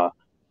 So, right.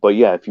 But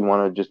yeah, if you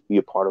want to just be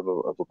a part of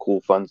a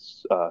cool, fun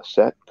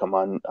set,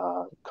 come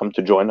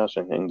to join us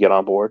and get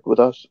on board with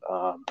us.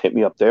 Hit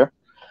me up there.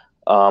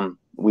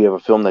 We have a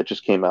film that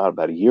just came out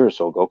about a year or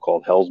so ago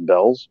called Hell's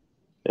Bells.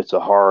 It's a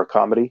horror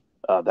comedy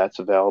that's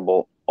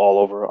available all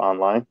over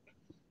online.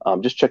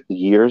 Just check the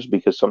years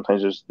because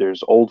sometimes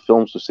there's old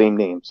films with the same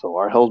name. So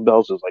our Hell's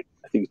Bells is like,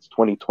 I think it's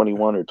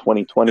 2021 or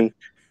 2020.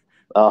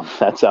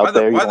 That's out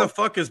there. Why the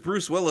fuck is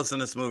Bruce Willis in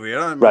this movie? I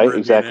don't remember. Right,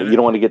 exactly. You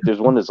don't want to get. There's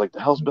one that's like the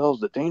Hell's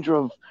Bells, the danger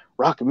of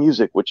rock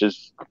music, which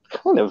is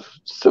kind of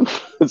similar.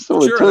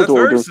 Sure, that's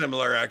very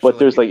similar, actually. But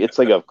there's it's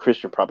like a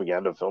Christian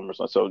propaganda film or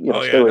something. So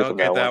stay away from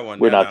that one.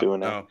 We're not doing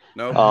that.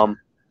 No.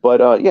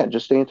 But yeah,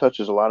 just stay in touch.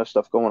 There's a lot of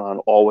stuff going on.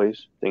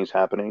 Always things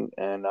happening,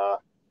 and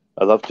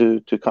I love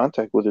to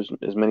contact with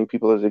as many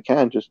people as I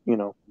can. Just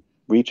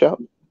reach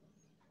out.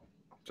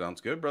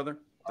 Sounds good, brother.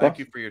 Thank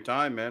you for your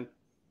time, man.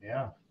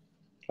 Yeah.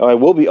 I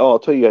will be. I'll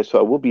tell you guys. So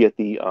I will be at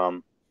the.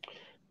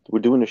 We're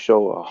doing a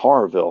show,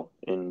 Horrorville,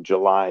 in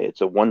July. It's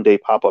a one-day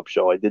pop-up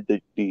show. I did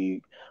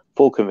the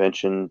full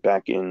convention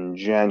back in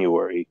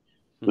January.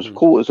 It was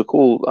cool. It was a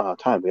cool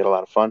time. We had a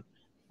lot of fun.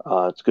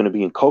 It's going to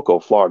be in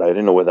Cocoa, Florida. I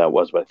didn't know where that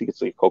was, but I think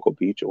it's like Cocoa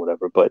Beach or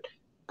whatever. But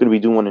I'm going to be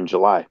doing one in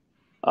July.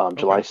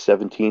 July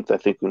 17th, I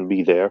think, I'm going to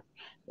be there.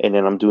 And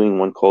then I'm doing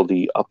one called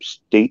the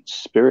Upstate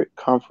Spirit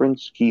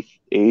Conference. Keith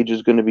Age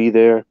is going to be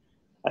there.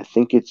 I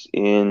think it's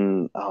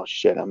in,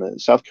 I'm in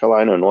South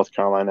Carolina or North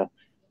Carolina.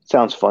 It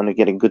sounds fun. They're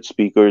getting good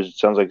speakers. It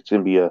sounds like it's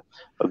going to be a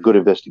good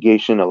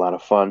investigation, a lot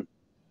of fun.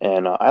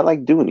 And I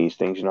like doing these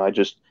things. I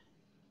just,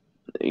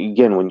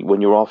 again,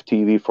 when you're off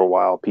TV for a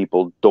while,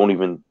 people don't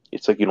even,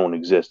 it's like you don't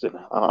exist. And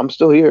I'm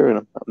still here.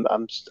 And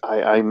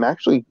I'm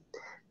actually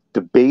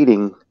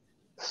debating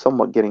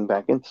somewhat getting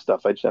back into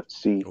stuff. I just have to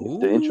see if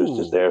the interest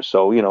is there.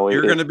 So,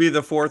 you're going to be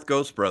the fourth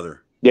Ghost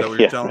Brother. Yeah, what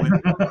you're telling me?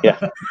 Yeah.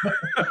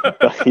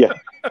 Yeah.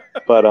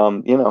 But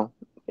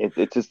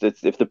it's just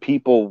if the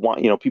people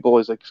want, people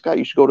always like, Scott,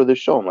 you should go to this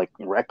show. I'm like,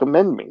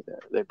 recommend me.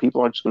 That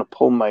people aren't just going to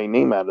pull my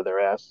name out of their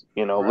ass.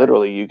 Right.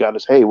 Literally, you got to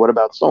say, hey, what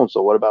about so and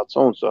so? What about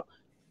so and so?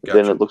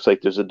 Then it looks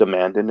like there's a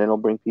demand, and then it'll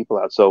bring people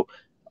out. So,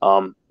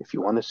 if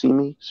you want to see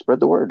me, spread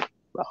the word.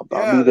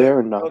 I'll be there.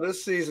 And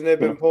this season they've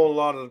been pulling a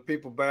lot of the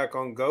people back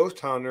on Ghost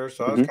Hunters.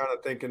 So I was kind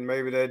of thinking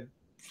maybe they'd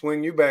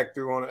swing you back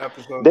through on an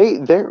episode.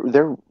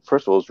 They're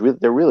first of all,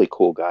 they're really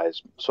cool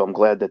guys. So I'm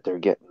glad that they're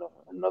getting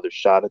another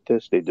shot at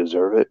this. They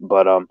deserve it.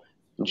 But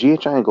GHI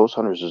and Ghost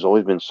Hunters has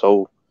always been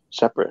so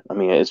separate. I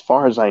mean, as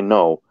far as I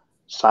know,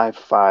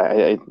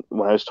 Syfy.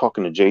 When I was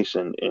talking to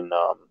Jason in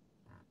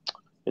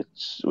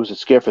was it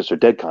Scarefest or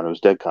DeadCon? It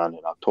was DeadCon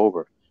in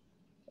October.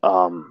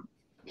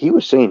 He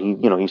was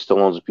saying he still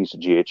owns a piece of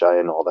GHI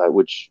and all that,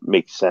 which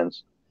makes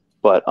sense.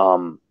 But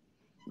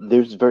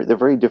they're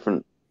very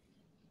different.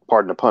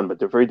 Pardon the pun, but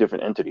they're very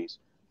different entities.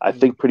 I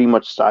think pretty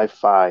much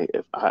Syfy.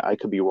 If I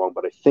could be wrong,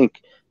 but I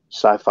think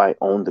Syfy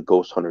owned the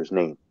Ghost Hunters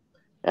name,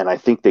 and I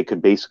think they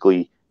could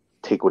basically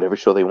take whatever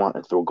show they want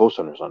and throw Ghost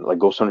Hunters on it. Like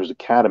Ghost Hunters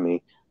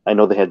Academy. I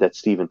know they had that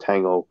Steve and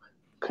Tango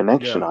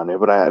connection on there,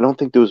 but I don't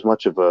think there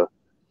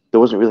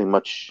wasn't really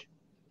much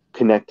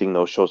connecting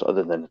those shows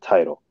other than the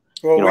title.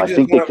 Well, I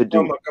think they could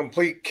do a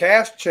complete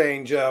cast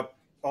change up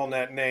on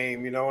that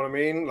name. You know what I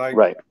mean? Like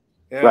right.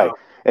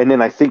 And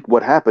then I think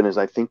what happened is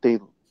I think they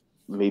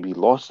maybe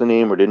lost the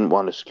name or didn't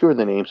want to secure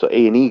the name, so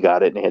A&E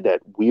got it, and they had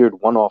that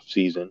weird one-off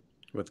season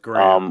with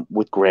Grant.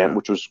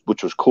 Which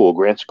was cool.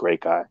 Grant's a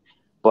great guy,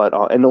 but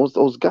and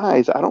those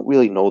guys, I don't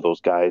really know those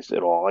guys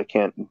at all. I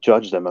can't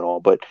judge them at all,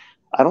 but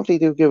I don't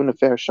think they were given a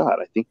fair shot.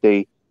 I think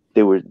the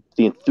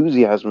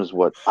enthusiasm is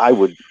what I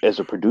would, as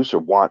a producer,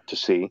 want to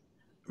see.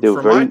 They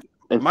were very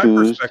enthused. My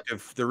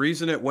perspective, the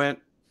reason it went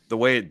the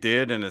way it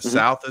did and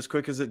south as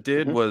quick as it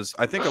did was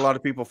I think a lot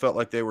of people felt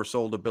like they were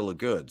sold a bill of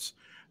goods.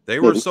 They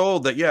were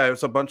sold that, it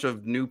was a bunch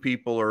of new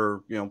people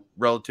or,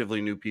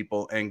 relatively new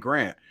people and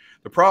Grant.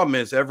 The problem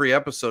is every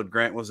episode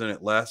Grant was in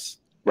it less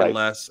and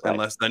less and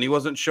less. Then he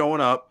wasn't showing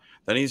up.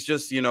 Then he's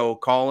just,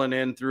 calling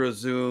in through a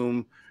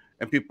Zoom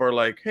and people are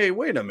like, hey,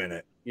 wait a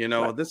minute.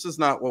 This is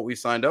not what we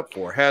signed up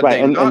for. Had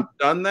they not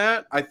done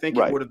that, I think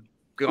it would have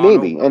gone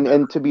maybe.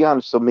 And to be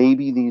honest, so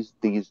maybe these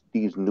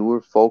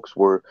newer folks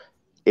were,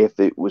 if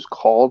it was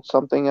called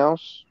something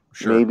else,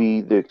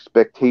 maybe the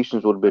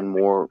expectations would have been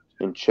more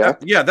in check.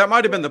 That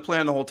might have been the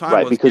plan the whole time.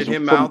 Was get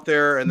him out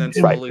there and then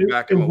slowly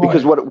back him away.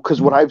 Because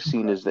what I've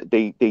seen is that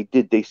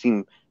they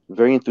seem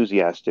very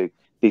enthusiastic.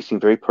 They seem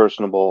very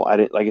personable.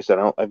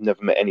 I've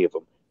never met any of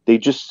them. They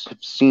just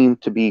seem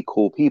to be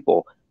cool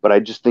people. But I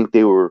just think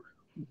they were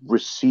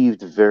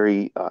received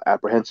very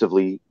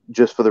apprehensively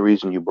just for the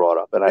reason you brought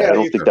up, and I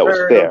don't think that was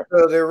fair.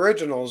 The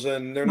originals,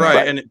 and they're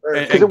not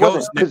because it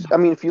wasn't. Because I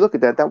mean, if you look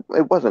at that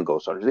it wasn't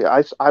Ghost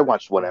Hunters. I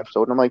watched one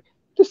episode, and I'm like,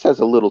 this has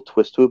a little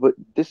twist to it, but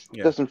this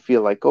doesn't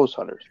feel like Ghost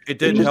Hunters. It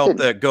didn't help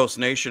that Ghost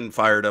Nation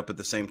fired up at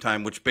the same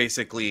time, which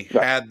basically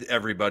had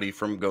everybody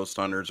from Ghost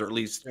Hunters, or at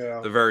least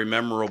the very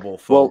memorable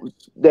folks.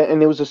 Well,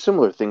 and it was a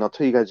similar thing. I'll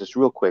tell you guys just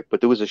real quick,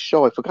 but there was a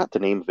show, I forgot the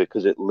name of it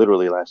because it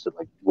literally lasted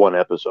like one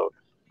episode,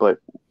 but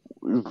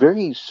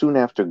very soon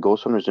after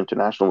Ghost Hunters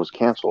International was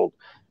canceled,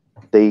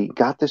 they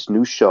got this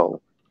new show,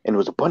 and it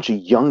was a bunch of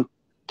young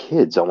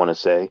kids, I want to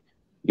say,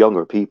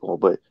 younger people,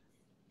 but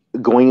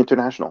going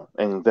international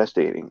and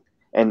investigating.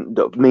 And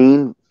the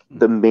main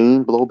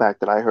blowback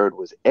that I heard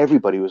was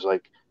everybody was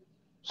like,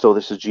 so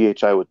this is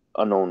GHI with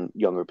unknown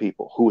younger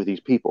people. Who are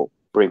these people?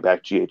 Bring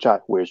back GHI.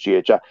 Where's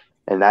GHI?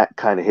 And that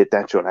kind of hit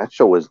that show. And that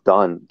show was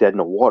done dead in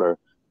the water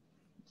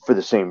for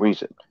the same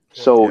reason.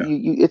 So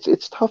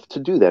it's tough to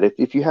do that.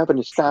 If you have an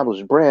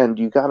established brand,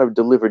 you got to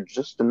deliver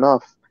just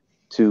enough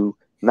to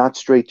not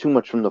stray too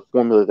much from the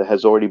formula that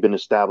has already been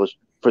established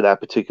for that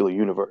particular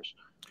universe.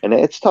 And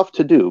it's tough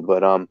to do,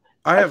 but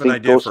I have an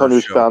idea. Ghost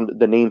Hunters found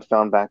the name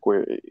back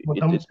where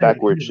it's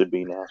back where it should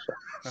be now.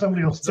 So.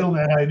 Somebody will steal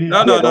that idea.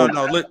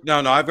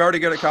 No. I've already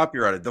got it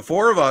copyrighted. The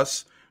four of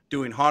us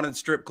doing haunted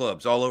strip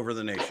clubs all over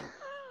the nation.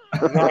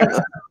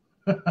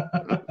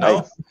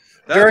 Nice.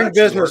 During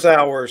business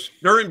hours.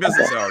 During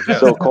business hours. Yes.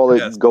 So call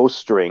it Ghost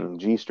String,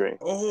 G String.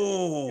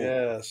 Oh,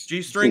 yes.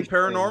 G String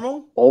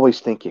Paranormal. Always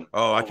thinking.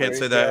 Oh, I can't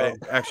say that.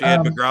 Actually,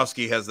 Ed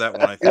McGrowski has that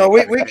one. I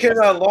think. We can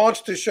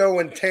launch the show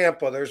in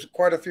Tampa. There's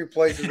quite a few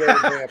places there in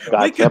Tampa.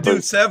 We could do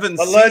 7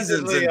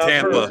 seasons in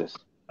Tampa.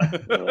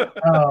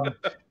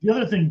 The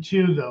other thing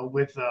too, though,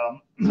 with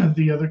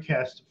the other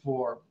cast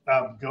for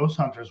Ghost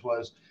Hunters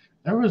was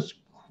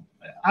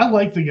I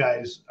like the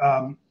guys.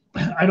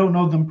 I don't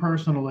know them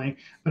personally,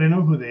 but I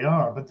know who they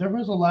are. But there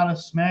was a lot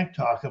of smack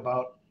talk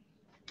about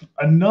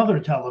another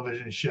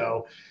television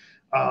show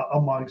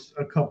amongst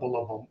a couple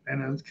of them,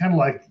 and it's kind of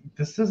like,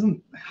 this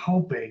isn't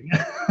helping.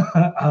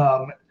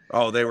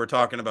 They were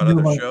talking about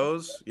other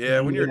shows. Yeah,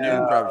 when you're new,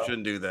 you probably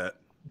shouldn't do that.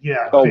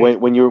 Yeah. Oh,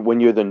 when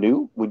you're the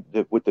new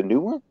with the new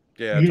one.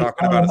 Yeah,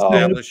 talking about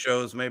established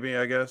shows, maybe,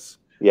 I guess.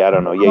 Yeah, I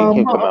don't know. Yeah,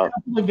 you can't come out.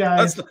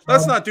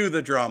 Let's not do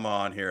the drama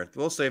on here.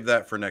 We'll save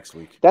that for next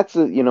week. That's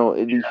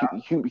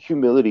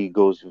humility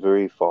goes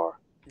very far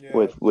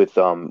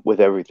with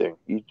everything.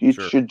 You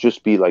should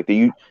just be like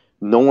that.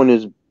 No one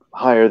is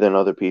higher than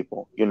other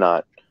people. You're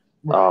not.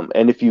 Right.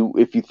 And if you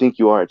think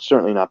you are, it's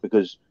certainly not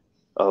because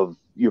of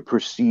your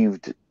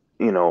perceived.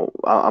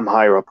 I'm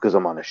higher up because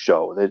I'm on a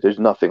show. There's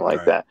nothing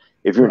like that.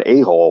 If you're an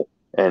a-hole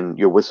and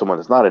you're with someone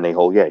that's not an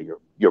a-hole, you're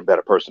a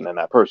better person than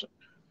that person.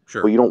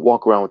 Sure. But you don't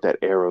walk around with that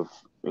air of,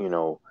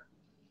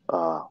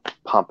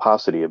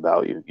 pomposity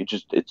about you. You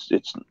just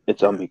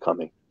it's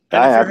unbecoming.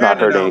 And I if you're have not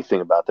handing heard out-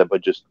 anything about that,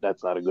 but just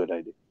that's not a good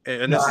idea.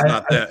 And No, this is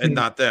not I've them, and seen-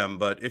 not them,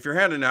 but if you're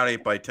handing out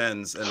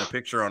 8x10s and a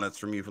picture on it's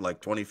from you for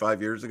like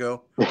 25 years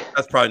ago,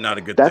 that's probably not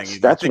a good thing.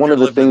 That's I think one you're of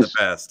the living in things- the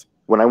past.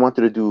 When I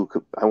wanted to do,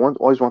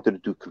 always wanted to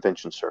do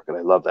convention circuit.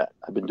 I love that.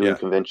 I've been doing Yeah.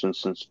 conventions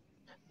since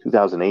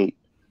 2008.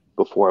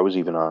 Before I was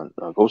even on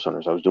Ghost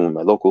Hunters, I was doing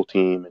my local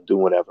team and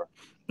doing whatever,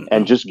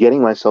 and just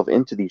getting myself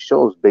into these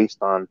shows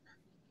based on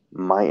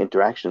my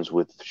interactions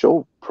with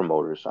show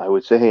promoters. I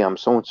would say, hey, I'm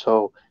so and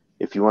so.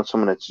 If you want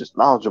someone that's just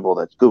knowledgeable,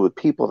 that's good with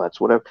people, that's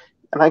whatever.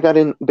 And I got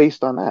in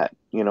based on that.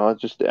 You know,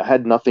 I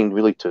had nothing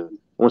really to, I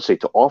won't say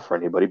to offer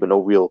anybody, but no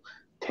real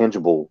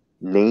tangible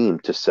name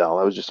to sell.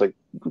 I was just like,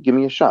 give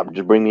me a shot.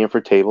 Just bring me in for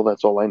a table.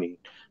 That's all I need.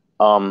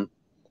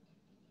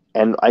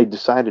 And I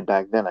decided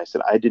back then, I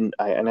said,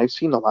 and I've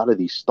seen a lot of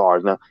these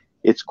stars. Now,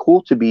 it's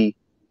cool to be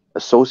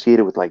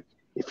associated with, like,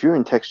 if you're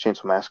in Texas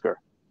Chainsaw Massacre,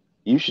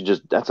 you should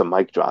just, that's a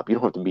mic drop. You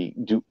don't have to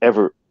do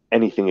ever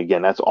anything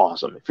again. That's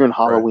awesome. If you're in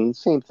Halloween,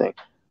 same thing.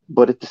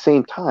 But at the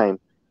same time,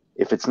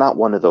 if it's not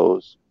one of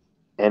those,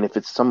 and if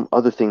it's some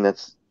other thing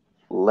that's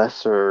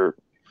lesser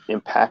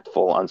impactful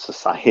on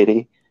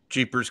society,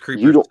 Jeepers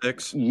Creepers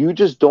 6. You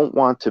just don't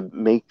want to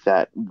make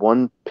that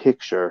one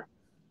picture.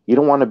 You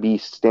don't want to be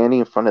standing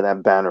in front of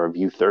that banner of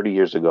you 30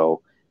 years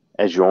ago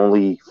as your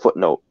only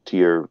footnote to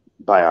your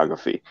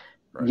biography.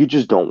 Right. You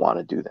just don't want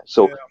to do that.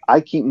 So I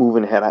keep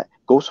moving ahead.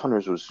 Ghost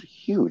Hunters was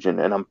huge, and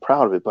I'm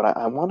proud of it, but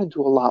I want to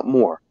do a lot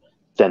more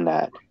than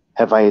that.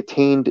 Have I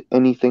attained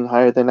anything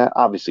higher than that?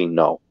 Obviously,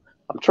 no.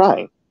 I'm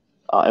trying.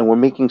 And we're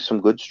making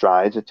some good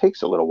strides. It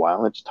takes a little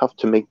while. It's tough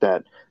to make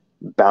that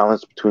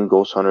balance between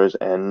Ghost Hunters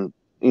and,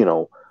 you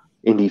know,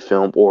 indie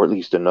film, or at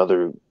least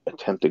another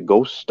attempt at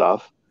ghost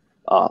stuff.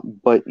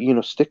 But, you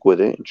know, stick with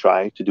it and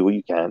try to do what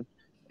you can.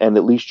 And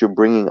at least you're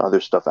bringing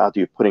other stuff out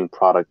there. You're putting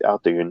product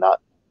out there. You're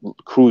not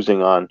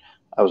cruising on,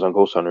 I was on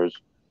Ghost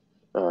Hunters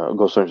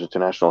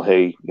International.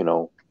 Hey, you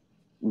know,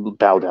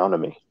 bow down to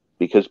me.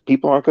 Because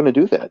people aren't going to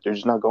do that. They're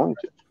just not going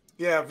to.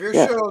 Yeah, if your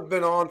show has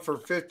been on for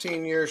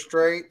 15 years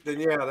straight,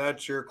 then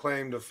that's your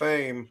claim to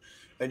fame,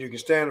 and you can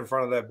stand in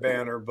front of that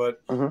banner.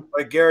 But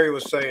like Gary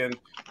was saying,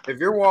 if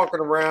you're walking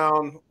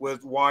around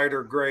with white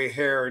or gray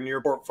hair and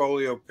your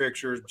portfolio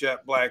picture is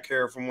jet black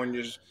hair from when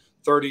you're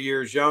 30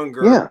 years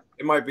younger,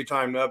 it might be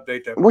time to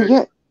update that picture.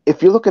 Yeah.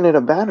 If you're looking at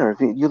a banner,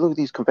 if you look at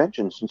these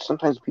conventions, and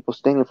sometimes people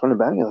standing in front of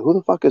the banner, you're like, who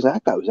the fuck is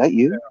that guy? Was that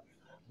you? Yeah.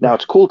 Now,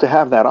 it's cool to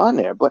have that on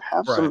there, but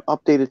have some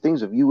updated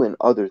things of you and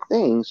other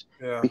things,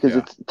 because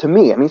it's, to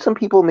me, I mean, some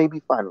people may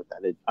be fine with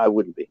that. I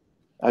wouldn't be.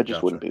 I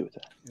just wouldn't be with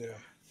that. Yeah.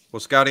 Well,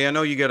 Scotty, I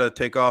know you got to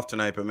take off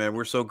tonight, but, man,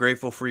 we're so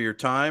grateful for your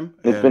time.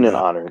 It's been an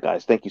honor,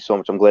 guys. Thank you so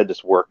much. I'm glad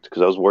this worked,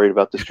 because I was worried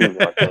about the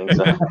StreamYard thing.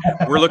 So.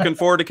 We're looking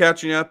forward to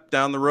catching up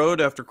down the road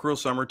after Cruel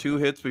Summer 2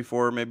 hits,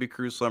 before maybe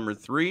Cruel Summer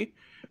 3.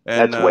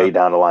 And, that's way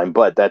down the line,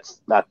 but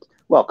that's not...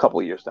 Well, a couple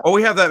of years down. Oh,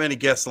 we have that many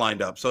guests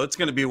lined up, so it's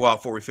going to be a while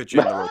before we fit you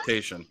in the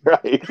rotation. Right,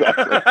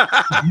 exactly.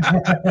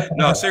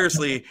 No,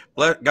 seriously.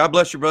 God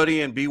bless you,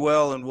 buddy, and be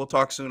well, and we'll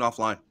talk soon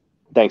offline.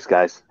 Thanks,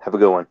 guys. Have a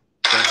good one.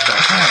 Thanks, Scott.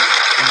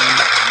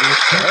 What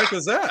the heck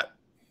is that?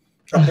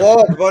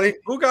 Applause, buddy.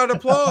 Who got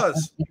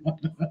applause?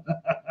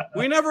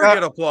 We never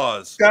get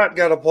applause. Scott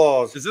got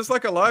applause. Is this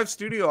like a live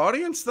studio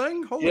audience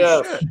thing? Holy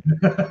shit.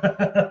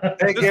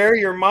 Hey,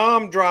 Gary, your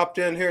mom dropped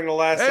in here in the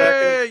last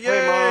second. Yay,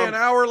 hey, Mom. an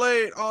hour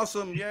late.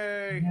 Awesome.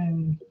 Yay.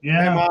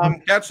 Yeah. Hey,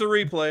 Mom. Catch the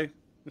replay.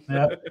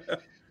 Yeah.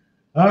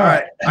 All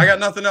right. I got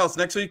nothing else.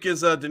 Next week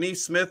is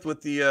Denise Smith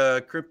with the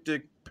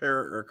Cryptid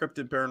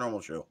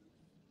Paranormal Show.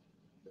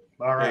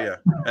 All right. Yeah.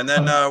 And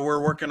then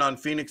we're working on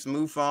Phoenix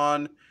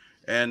MUFON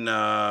and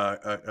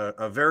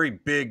a very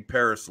big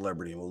Paris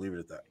celebrity. We'll leave it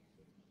at that.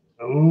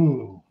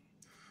 Ooh.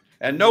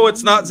 And no,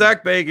 it's not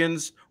Zach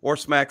Bagans or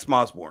Smax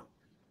Mosborn.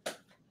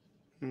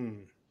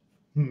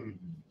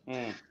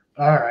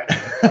 All right.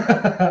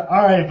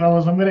 All right,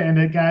 fellas. I'm going to end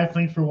it. Guys,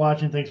 thanks for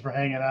watching. Thanks for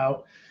hanging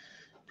out.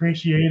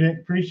 Appreciate it.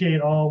 Appreciate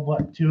all,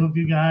 two of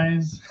you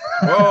guys?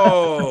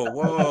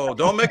 Whoa.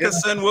 Don't make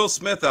us send Will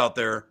Smith out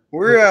there.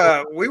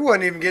 We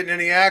wasn't even getting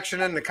any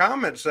action in the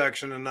comment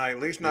section tonight, at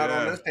least not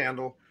on this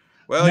handle.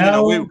 Well, you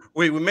know,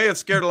 we may have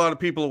scared a lot of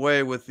people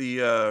away with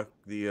the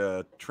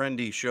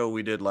trendy show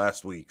we did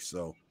last week.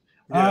 So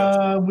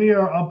we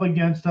are up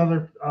against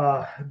other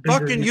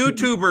fucking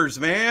YouTubers,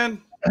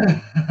 man.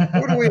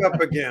 What are we up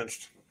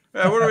against?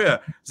 What are we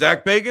at?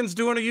 Zach Bagans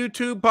doing a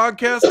YouTube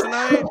podcast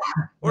tonight?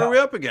 What are we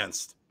up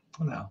against?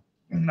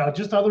 No,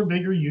 just other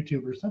bigger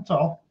YouTubers. That's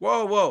all.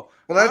 Whoa. Well,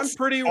 that's I'm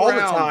pretty all round,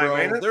 the time, bro.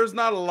 ain't it? There's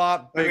not a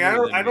lot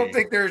bigger I don't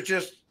think there's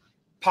just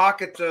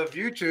pockets of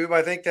YouTube.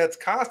 I think that's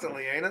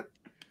constantly, ain't it?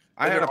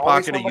 I had a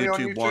pocket of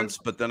YouTube once,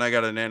 but then I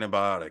got an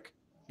antibiotic.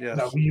 Yes.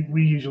 No,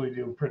 we usually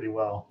do pretty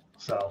well.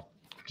 So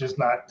just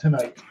not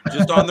tonight.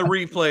 Just on the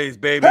replays,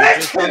 baby.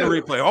 Just on the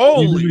replay.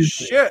 Holy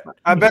shit.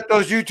 I bet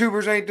those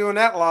YouTubers ain't doing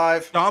that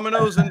live.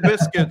 Dominoes and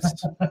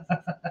biscuits.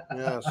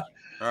 Yes.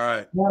 All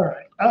right. All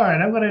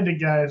right. I'm going to end it,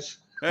 guys.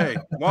 Hey,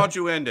 why don't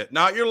you end it?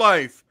 Not your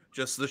life,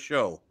 just the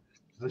show.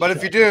 But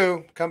if you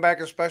do, come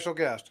back as special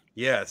guest.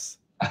 Yes.